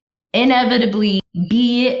completely, inevitably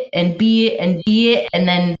be it and be it and be it, and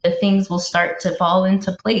then the things will start to fall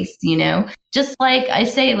into place, you know? Just like I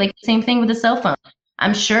say, like same thing with a cell phone.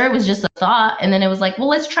 I'm sure it was just a thought, and then it was like, well,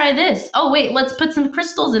 let's try this. Oh, wait, let's put some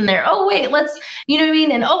crystals in there. Oh, wait, let's, you know what I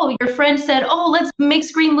mean? And oh, your friend said, oh, let's make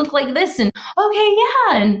screen look like this. And okay,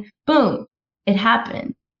 yeah. And boom, it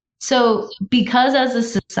happened. So because as a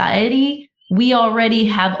society, we already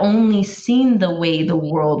have only seen the way the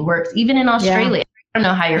world works, even in Australia. I don't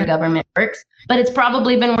know how your government works, but it's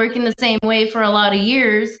probably been working the same way for a lot of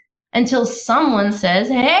years until someone says,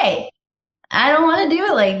 hey, I don't want to do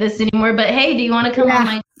it like this anymore, but hey, do you want to come on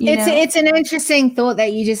my, It's an interesting thought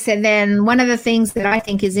that you just said then. One of the things that I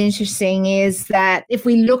think is interesting is that if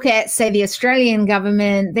we look at, say, the Australian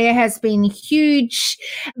government, there has been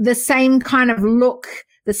the same kind of look,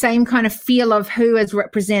 the same kind of feel of who is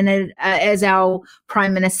represented as our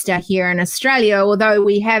Prime Minister here in Australia, although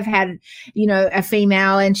we have had, a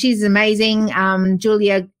female, and she's amazing,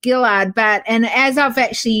 Julia Gillard. And as I've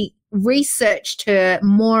actually researched her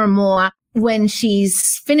more and more, when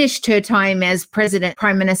she's finished her time as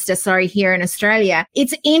Prime Minister, here in Australia,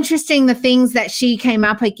 it's interesting the things that she came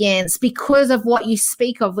up against because of what you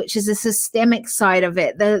speak of, which is a systemic side of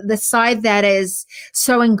it, the side that is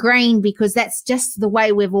so ingrained because that's just the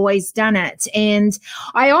way we've always done it. And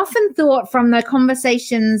I often thought from the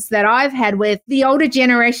conversations that I've had with the older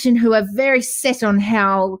generation who are very set on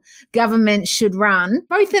how government should run,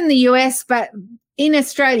 both in the US, but in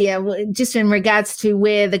Australia, just in regards to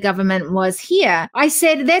where the government was here, I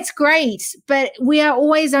said, that's great, but we are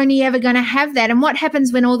always only ever going to have that. And what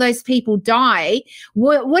happens when all those people die?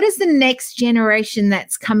 What is the next generation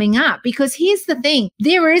that's coming up? Because here's the thing,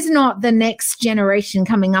 there is not the next generation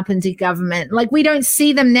coming up into government. Like, we don't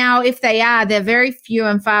see them now. If they are, they're very few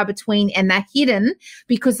and far between, and they're hidden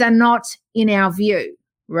because they're not in our view.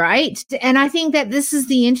 Right. And I think that this is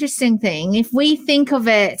the interesting thing. If we think of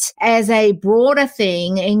it as a broader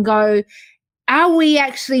thing and go, are we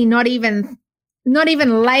actually not even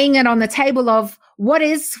laying it on the table of what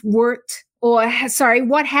is worked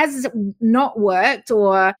what has not worked,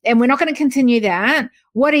 and we're not going to continue that.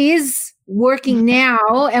 What is working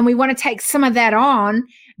now? And we want to take some of that on,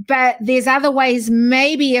 but there's other ways,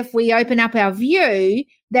 maybe if we open up our view,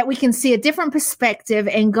 that we can see a different perspective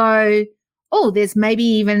and go, oh, there's maybe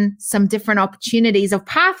even some different opportunities or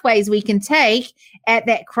pathways we can take at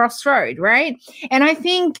that crossroad, right? And I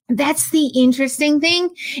think that's the interesting thing,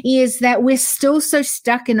 is that we're still so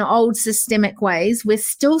stuck in old systemic ways. We're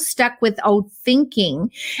still stuck with old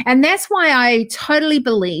thinking. And that's why I totally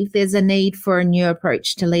believe there's a need for a new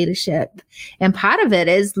approach to leadership. And part of it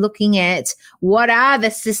is looking at what are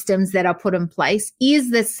the systems that are put in place?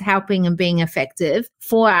 Is this helping and being effective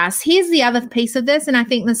for us? Here's the other piece of this, and I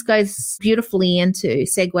think this goes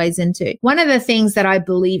segues into one of the things that I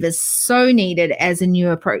believe is so needed as a new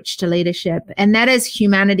approach to leadership, and that is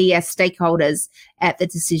humanity as stakeholders at the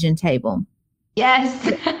decision table.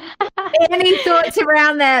 Yes. Any thoughts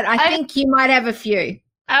around that? I think you might have a few.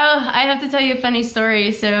 I have to tell you a funny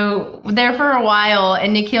story. So there for a while,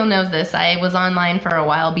 and Nikhil knows this, I was online for a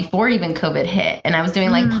while before even COVID hit, and I was doing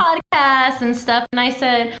like podcasts and stuff. And I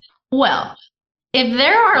said, well, if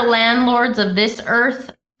there are landlords of this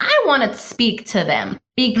earth, I want to speak to them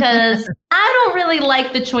because I don't really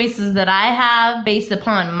like the choices that I have based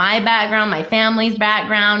upon my background, my family's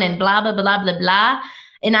background, and blah, blah, blah, blah, blah.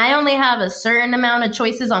 And I only have a certain amount of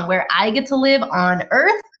choices on where I get to live on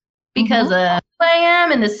earth because of who I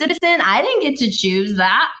am and the citizen. I didn't get to choose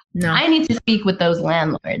that. No. I need to speak with those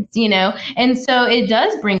landlords, you know? And so it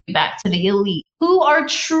does bring me back to the elite, who are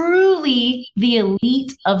truly the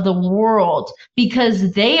elite of the world,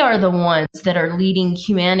 because they are the ones that are leading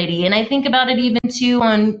humanity. And I think about it even too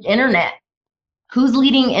on internet. Who's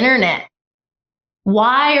leading internet?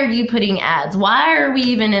 Why are you putting ads? Why are we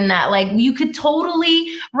even in that? Like, you could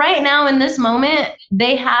totally, right now in this moment,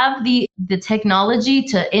 they have the technology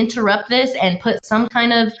to interrupt this and put some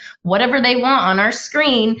kind of whatever they want on our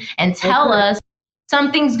screen and tell us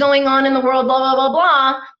something's going on in the world, blah, blah, blah,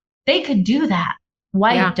 blah. They could do that.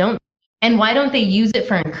 Why don't? And why don't they use it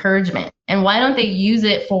for encouragement? And why don't they use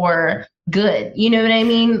it for good? You know what I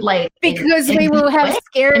mean? Like, because we will have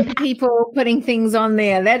scared people putting things on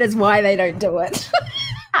there. That is why they don't do it.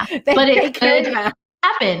 But it could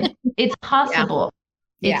happen. It's possible.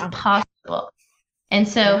 It's possible. And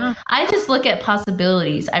so I just look at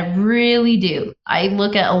possibilities. I really do. I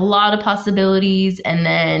look at a lot of possibilities, and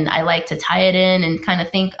then I like to tie it in and kind of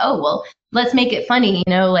think, oh, well, let's make it funny, you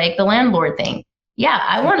know, like the landlord thing. Yeah,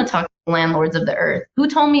 I want to talk to the landlords of the earth. Who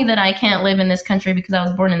told me that I can't live in this country because I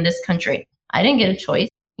was born in this country? I didn't get a choice.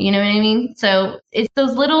 You know what I mean? So it's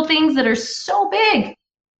those little things that are so big,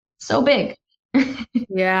 so big.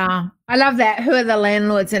 Yeah, I love that. Who are the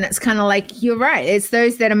landlords? And it's kind of like, you're right. It's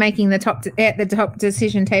those that are making at the top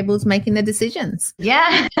decision tables, making the decisions.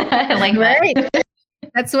 Yeah, I like that.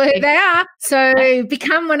 That's what they are. So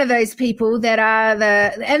become one of those people that are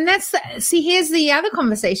here's the other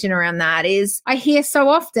conversation around that is I hear so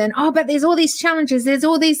often, oh, but there's all these challenges, there's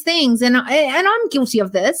all these things. And I'm guilty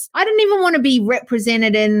of this. I didn't even want to be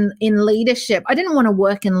represented in leadership. I didn't want to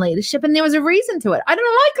work in leadership. And there was a reason to it. I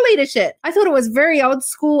didn't like leadership. I thought it was very old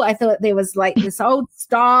school. I thought there was like this old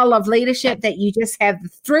style of leadership that you just have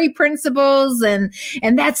 3 principles and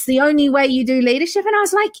that's the only way you do leadership. And I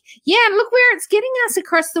was like, yeah, look where it's getting us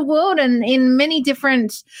across the world and in many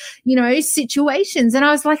different, you know, situations. And I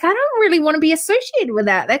was like, I don't really want to be associated with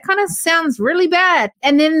that. That kind of sounds really bad.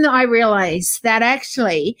 And then I realized that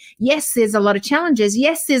actually, yes, there's a lot of challenges.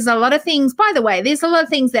 Yes, there's a lot of things. By the way, there's a lot of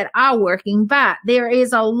things that are working, but there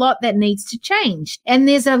is a lot that needs to change. And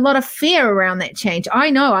there's a lot of fear around that change. I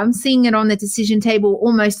know I'm seeing it on the decision table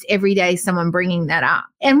almost every day, someone bringing that up.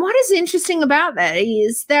 And what is interesting about that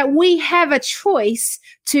is that we have a choice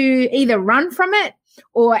to either run from it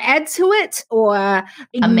or add to it or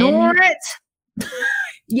ignore it.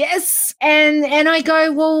 Yes. And I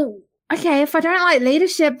go, well, okay, if I don't like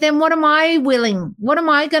leadership, then what am I willing? What am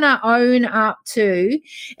I going to own up to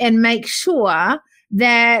and make sure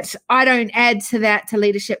that I don't add to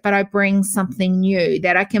leadership, but I bring something new,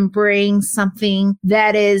 that I can bring something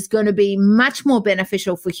that is going to be much more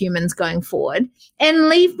beneficial for humans going forward and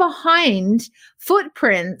leave behind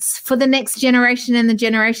footprints for the next generation and the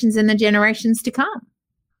generations to come.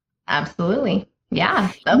 Absolutely.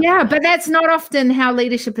 Yeah. Yeah, but that's not often how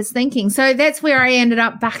leadership is thinking. So that's where I ended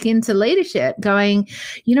up back into leadership going,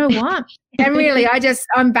 you know what? And really,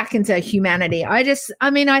 I'm back into humanity.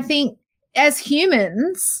 I think as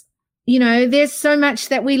humans, you know, there's so much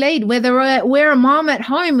that we lead. Whether we're a mom at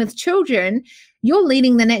home with children, you're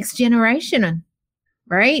leading the next generation,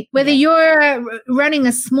 right? Whether you're running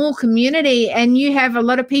a small community and you have a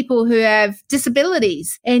lot of people who have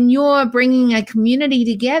disabilities and you're bringing a community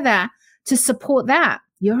together to support that,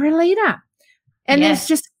 you're a leader. And there's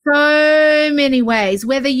just so many ways,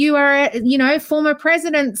 whether you are, you know, former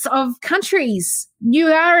presidents of countries, you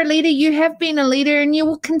are a leader, you have been a leader, and you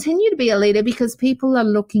will continue to be a leader because people are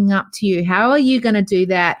looking up to you. How are you going to do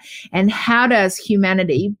that? And how does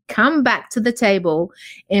humanity come back to the table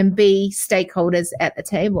and be stakeholders at the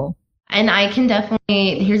table? And I can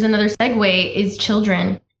definitely, here's another segue, is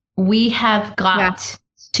children. We have got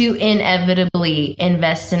to inevitably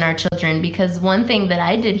invest in our children, because one thing that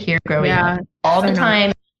I did hear growing up all the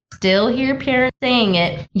time, still hear parents saying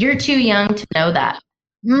it, you're too young to know that.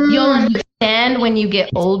 You'll understand when you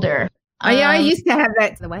get older. I used to have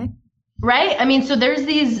that the way. Right? I mean, so there's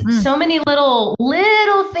these so many little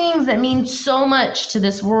things that mean so much to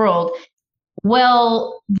this world.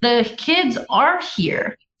 Well, the kids are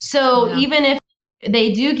here. So even if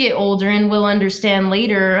they do get older and will understand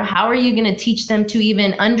later, how are you going to teach them to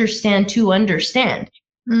even understand to understand?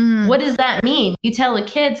 What does that mean? You tell a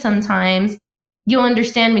kid sometimes, you'll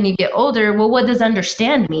understand when you get older. Well, what does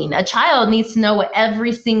understand mean? A child needs to know what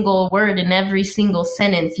every single word and every single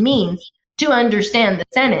sentence means to understand the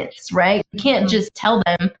sentence, right? You can't just tell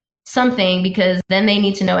them something, because then they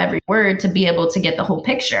need to know every word to be able to get the whole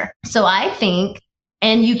picture. So I think,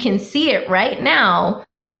 and you can see it right now,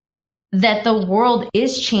 that the world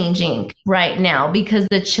is changing right now because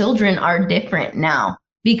the children are different now,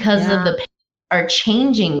 because of the are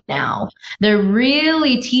changing now. They're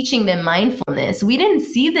really teaching them mindfulness. We didn't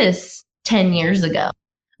see this 10 years ago.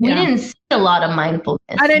 We didn't see a lot of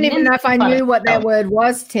mindfulness. I don't even know if I knew what that word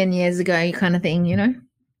was 10 years ago, kind of thing, you know?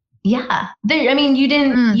 Yeah. You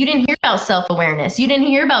didn't hear about self-awareness. You didn't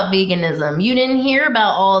hear about veganism. You didn't hear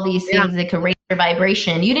about all these things that could raise your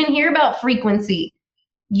vibration. You didn't hear about frequency.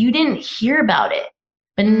 You didn't hear about it.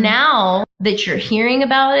 But now that you're hearing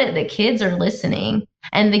about it, the kids are listening.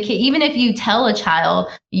 And even if you tell a child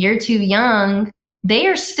you're too young, they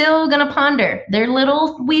are still going to ponder. Their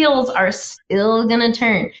little wheels are still going to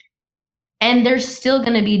turn. And they're still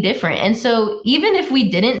going to be different. And so even if we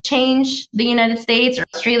didn't change the United States or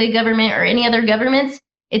Australia government or any other governments,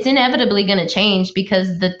 it's inevitably going to change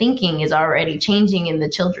because the thinking is already changing in the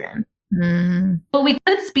children. But we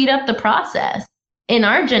could speed up the process in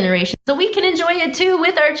our generation so we can enjoy it too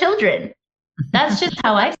with our children. That's just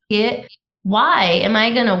how I see it. Why am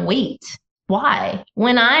I going to wait? Why?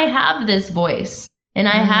 When I have this voice and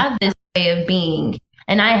I have this way of being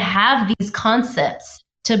and I have these concepts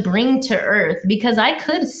to bring to earth, because I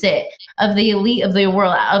could sit of the elite of the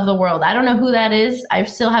world. I don't know who that is. I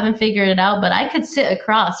still haven't figured it out, but I could sit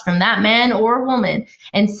across from that man or woman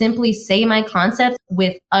and simply say my concepts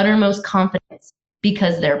with uttermost confidence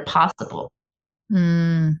because they're possible.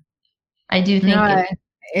 I do think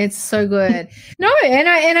it's so good. No, and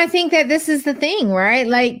I think that this is the thing, right?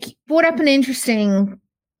 Like, brought up an interesting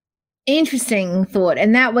thought,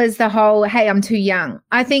 and that was the whole, hey, I'm too young.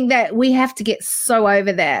 I think that we have to get so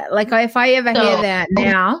over that. Like, if I ever hear that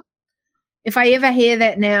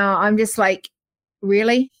now, I'm just like,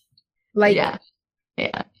 really? Like, yeah.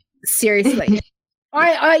 Seriously.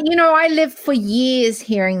 I lived for years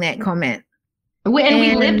hearing that comment. And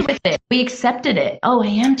we lived with it. We accepted it. Oh, I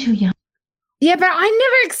am too young. Yeah, but I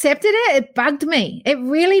never accepted it. It bugged me. It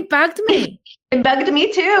really bugged me. It bugged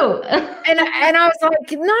me too. and I was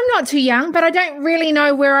like, no, I'm not too young, but I don't really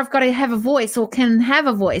know where I've got to have a voice or can have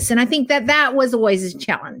a voice. And I think that was always a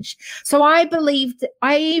challenge. So I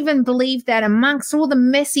even believed that amongst all the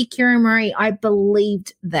messy Kira Marie, I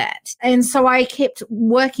believed that. And so I kept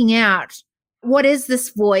working out, what is this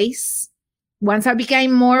voice? Once I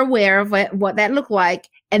became more aware of what that looked like,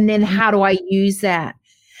 and then how do I use that?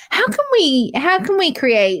 How can we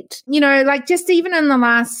create, like just even in the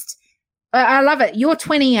last, I love it. You're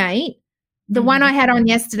 28. The one I had on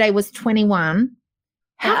yesterday was 21.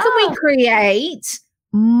 How can we create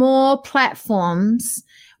more platforms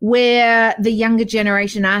where the younger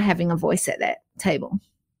generation are having a voice at that table?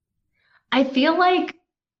 I feel like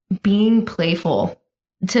being playful.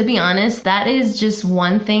 To be honest, that is just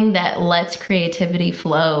one thing that lets creativity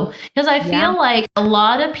flow. Because I feel like a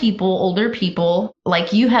lot of people, older people,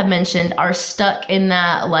 like you have mentioned, are stuck in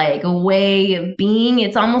that like way of being.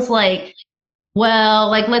 It's almost like,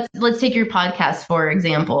 well, like let's take your podcast, for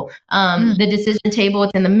example. The decision table,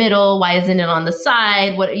 it's in the middle. Why isn't it on the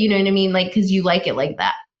side? What, you know what I mean? Like, because you like it like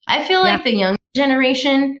that. I feel like the young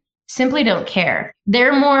generation simply don't care.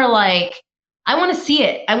 They're more like, I want to see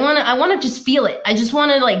it. I want to just feel it. I just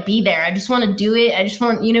want to like be there. I just want to do it. I just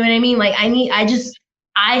want, you know what I mean? Like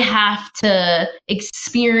I have to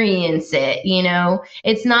experience it,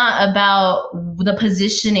 It's not about the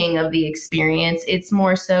positioning of the experience. It's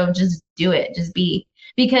more so just do it, just be.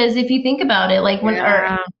 Because if you think about it, like when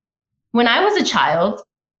I was a child,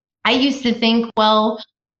 I used to think, well,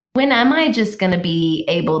 when am I just going to be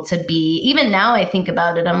able to be? Even now I think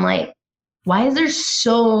about it, I'm like, why is there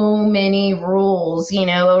so many rules,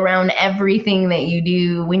 around everything that you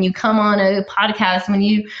do? When you come on a podcast, when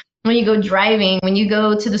you go driving, when you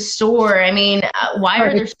go to the store, I mean, why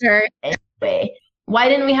are there anyway? Why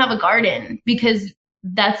didn't we have a garden? Because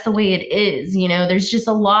that's the way it is. There's just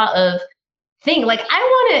a lot of things. Like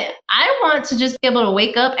I want to just be able to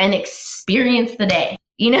wake up and experience the day.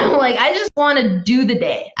 Like I just want to do the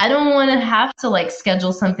day. I don't want to have to like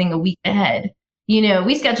schedule something a week ahead.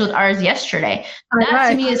 We scheduled ours yesterday. That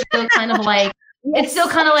to me is still kind of like, it's still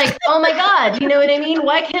kind of like, oh my God, you know what I mean?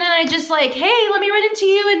 Why can't I just like, hey, let me run into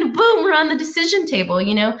you and boom, we're on the decision table,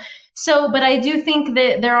 So, but I do think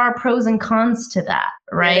that there are pros and cons to that,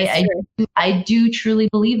 right? I do truly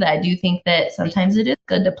believe that. I do think that sometimes it is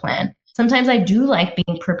good to plan. Sometimes I do like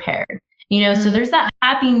being prepared. So there's that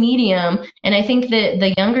happy medium. And I think that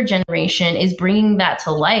the younger generation is bringing that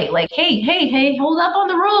to light. Like, hey, hold up on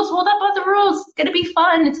the rules. It's going to be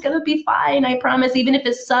fun. It's going to be fine. I promise. Even if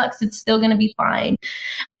it sucks, it's still going to be fine.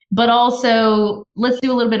 But also, let's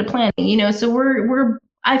do a little bit of planning, so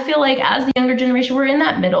I feel like as the younger generation, we're in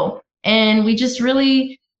that middle, and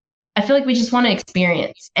I feel like we just want to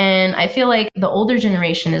experience. And I feel like the older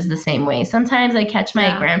generation is the same way. Sometimes I catch my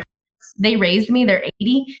grandparents, they raised me, they're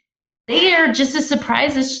 80. They are just as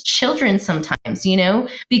surprised as children sometimes,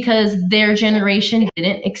 because their generation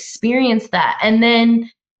didn't experience that. And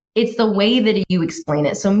then it's the way that you explain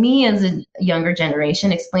it. So me as a younger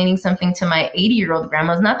generation explaining something to my 80-year-old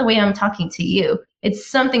grandma is not the way I'm talking to you. It's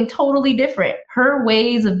something totally different. Her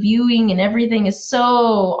ways of viewing and everything is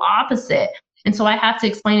so opposite. And so I have to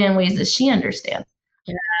explain it in ways that she understands.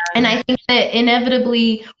 Yeah. And I think that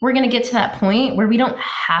inevitably we're going to get to that point where we don't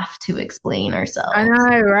have to explain ourselves. I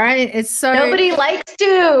know, right? It's so... Nobody likes to.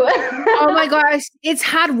 Oh my gosh. It's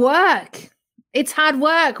hard work. It's hard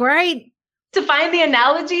work, right? To find the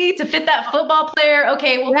analogy, to fit that football player.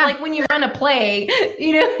 Okay, well, like when you run a play,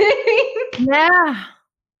 Yeah.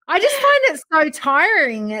 I just find it so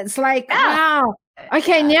tiring. It's like, wow.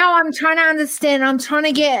 Okay, now I'm trying to understand. I'm trying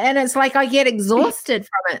to get, and it's like I get exhausted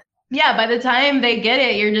from it. Yeah, by the time they get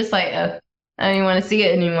it, you're just like, I don't even want to see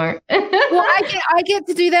it anymore. Well, I get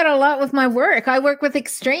to do that a lot with my work. I work with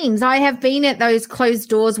extremes. I have been at those closed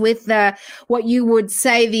doors with what you would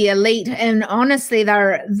say the elite, and honestly,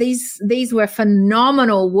 these were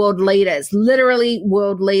phenomenal world leaders, literally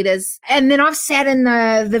world leaders. And then I've sat in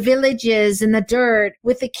the villages in the dirt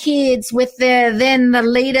with the kids, with the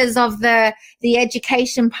leaders of the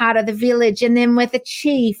education part of the village, and then with the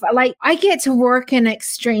chief. Like, I get to work in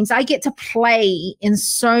extremes. I get to play in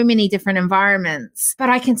so many different environments, but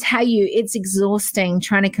I can tell you it's exhausting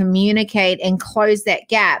trying to communicate and close that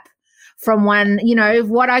gap from one,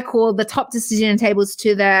 what I call the top decision tables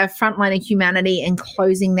to the front line of humanity, and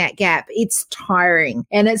closing that gap. It's tiring,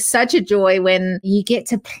 and it's such a joy when you get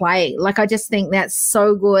to play. Like, I just think that's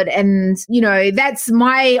so good. And,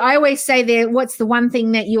 I always say that, what's the one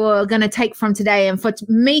thing that you're going to take from today? And for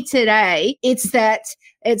me today,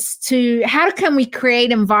 how can we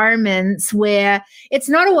create environments where it's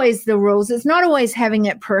not always the rules, it's not always having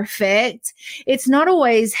it perfect, it's not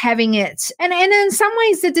always having it, and in some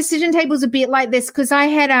ways the decision table is a bit like this, because I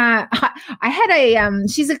had a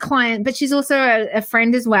she's a client, but she's also a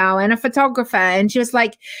friend as well, and a photographer, and she was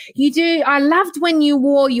like, I loved when you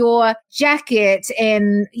wore your jacket,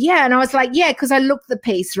 and I was like, because I looked the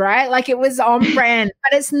piece, right? Like, it was on brand,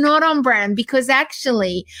 but it's not on brand, because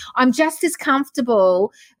actually I'm just as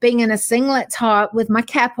comfortable being in a singlet top with my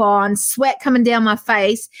cap on, sweat coming down my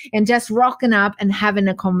face, and just rocking up and having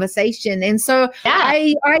a conversation. And so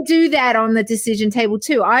I do that on the decision table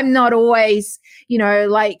too. I'm not always,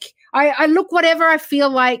 I look whatever I feel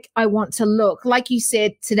like I want to look, like you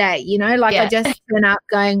said today, I just turn up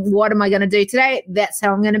going, what am I going to do today? That's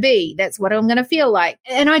how I'm going to be. That's what I'm going to feel like.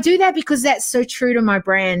 And I do that because that's so true to my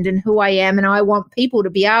brand and who I am. And I want people to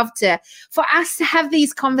be able to, for us to have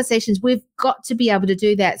these conversations, we've got to be able to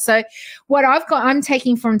do that. So what I'm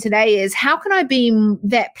taking from today is, how can I be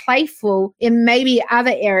that playful in maybe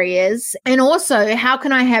other areas? And also, how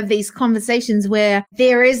can I have these conversations where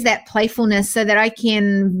there is that playfulness, so that I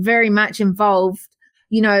can very much involve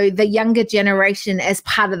the younger generation as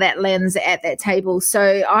part of that lens at that table.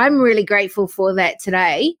 So I'm really grateful for that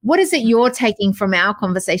today. What is it you're taking from our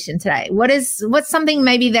conversation today? What's something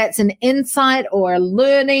maybe that's an insight or a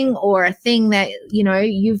learning or a thing that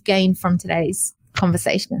you've gained from today's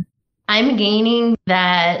conversation? I'm gaining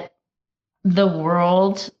that the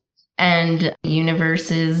world and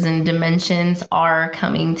universes and dimensions are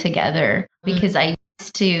coming together, because I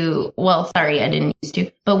didn't used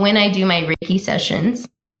to, but when I do my Reiki sessions,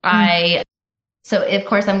 so of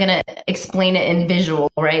course I'm going to explain it in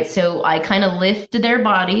visual, right? So I kind of lift their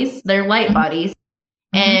bodies, their light bodies.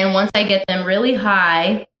 And once I get them really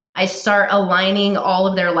high, I start aligning all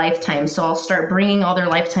of their lifetimes. So I'll start bringing all their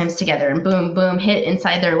lifetimes together, and boom, boom, hit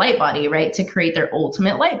inside their light body, right? To create their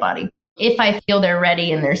ultimate light body, if I feel they're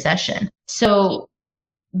ready in their session. So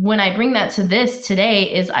when I bring that to this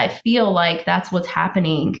today, is I feel like that's what's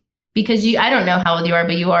happening, because I don't know how old you are,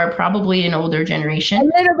 but you are probably an older generation. A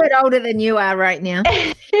little bit older than you are right now.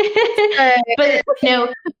 But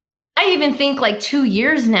I even think like 2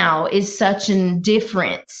 years now is such a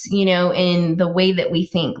difference, in the way that we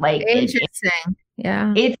think. Like, interesting.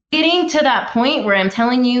 Yeah. It's getting to that point where I'm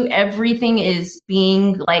telling you, everything is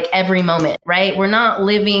being like every moment, right? We're not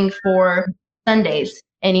living for Sundays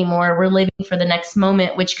anymore. We're living for the next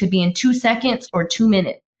moment, which could be in 2 seconds or 2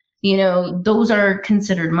 minutes. those are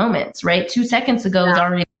considered moments, right? 2 seconds ago is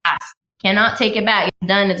already past. Cannot take it back. It's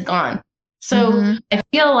done. It's gone. So I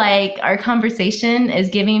feel like our conversation is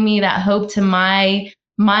giving me that hope to my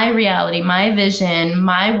reality, my vision,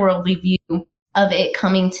 my worldly view of it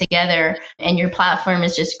coming together. And your platform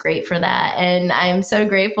is just great for that. And I'm so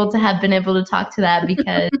grateful to have been able to talk to that,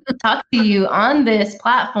 because talk to you on this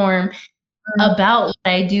platform about what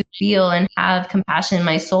I do feel and have compassion in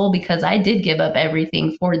my soul, because I did give up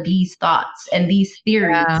everything for these thoughts and these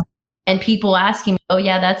theories. Yeah. And people asking me, oh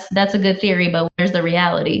yeah, that's a good theory, but where's the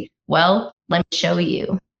reality? Well, let me show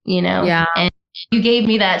you, Yeah. And you gave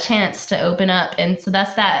me that chance to open up. And so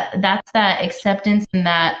that's that acceptance and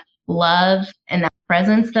that love and that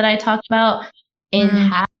presence that I talked about in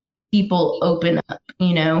having people open up,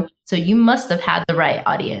 so you must have had the right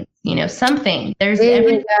audience, something. There's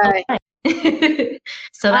everything.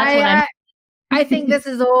 So that's I think this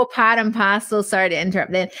is all part and parcel. Sorry to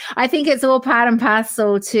interrupt then. I think it's all part and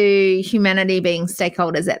parcel to humanity being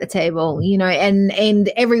stakeholders at the table, and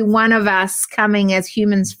every one of us coming as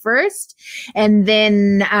humans first. And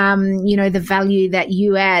then, the value that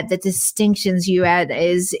you add, the distinctions you add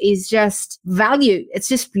is just value. It's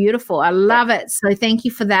just beautiful. I love it. So thank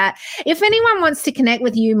you for that. If anyone wants to connect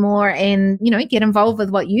with you more and, get involved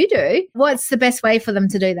with what you do, what's the best way for them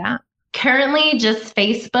to do that? Currently just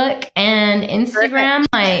Facebook and Instagram.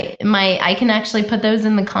 My I can actually put those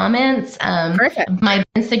in the comments. Perfect. My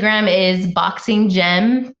Instagram is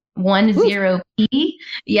boxinggem10p.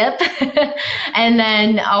 Yep. And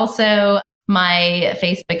then also my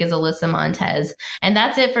Facebook is Alyssa Montez. And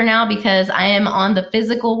that's it for now, because I am on the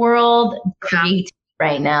physical world creating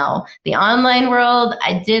right now. The online world,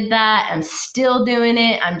 I did that. I'm still doing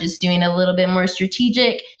it. I'm just doing a little bit more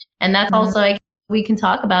strategic. And that's also we can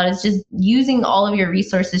talk about is just using all of your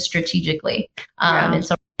resources strategically. And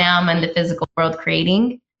so now I'm in the physical world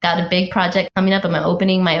creating. Got a big project coming up. I'm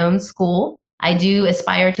opening my own school. I do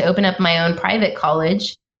aspire to open up my own private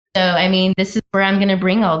college. So, this is where I'm going to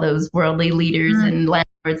bring all those worldly leaders and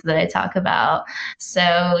landlords that I talk about.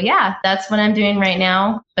 So, yeah, that's what I'm doing right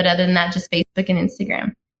now. But other than that, just Facebook and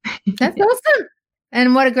Instagram. That's awesome.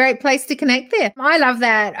 And what a great place to connect there. I love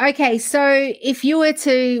that. Okay, so if you were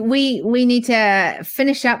to, we need to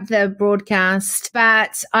finish up the broadcast,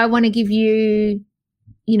 but I want to give you,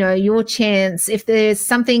 your chance. If there's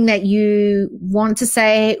something that you want to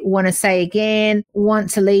say again, want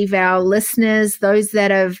to leave our listeners, those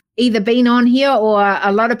that have either been on here or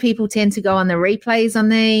a lot of people tend to go on the replays on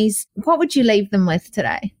these, what would you leave them with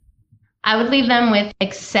today? I would leave them with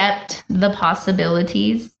accept the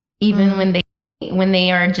possibilities, even when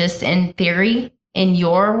they are just in theory in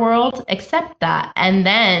your world. Accept that and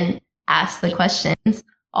then ask the questions.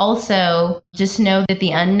 Also, just know that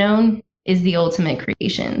the unknown is the ultimate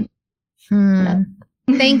creation.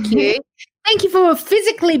 Thank you. Thank you for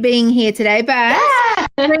physically being here today, but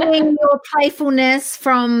bringing your playfulness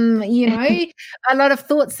from, a lot of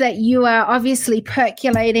thoughts that you are obviously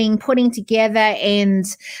percolating, putting together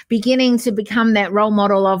and beginning to become that role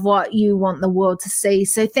model of what you want the world to see.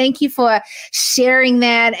 So thank you for sharing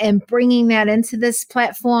that and bringing that into this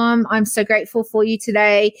platform. I'm so grateful for you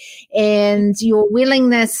today and your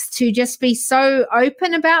willingness to just be so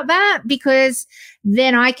open about that, because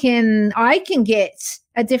then I can get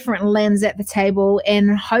a different lens at the table,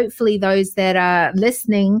 and hopefully those that are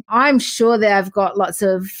listening, I'm sure that I've got lots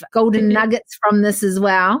of golden nuggets from this as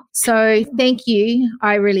well. So thank you.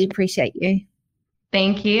 I really appreciate you.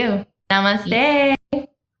 Thank you. Namaste.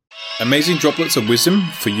 Amazing droplets of wisdom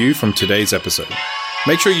for you from today's episode.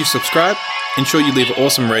 Make sure you subscribe, ensure you leave an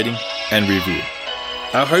awesome rating and review.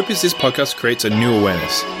 Our hope is this podcast creates a new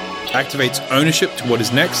awareness, activates ownership to what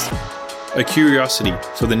is next, a curiosity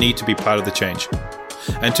for the need to be part of the change,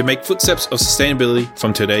 and to make footsteps of sustainability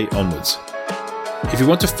from today onwards. If you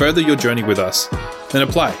want to further your journey with us, then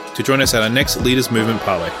apply to join us at our next Leaders Movement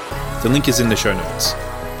Parlay. The link is in the show notes.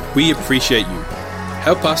 We appreciate you.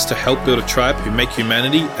 Help us to help build a tribe who make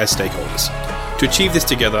humanity as stakeholders. To achieve this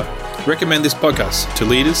together, recommend this podcast to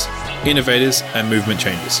leaders, innovators, and movement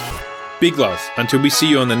changers. Big love until we see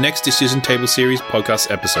you on the next Decision Table Series podcast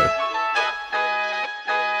episode.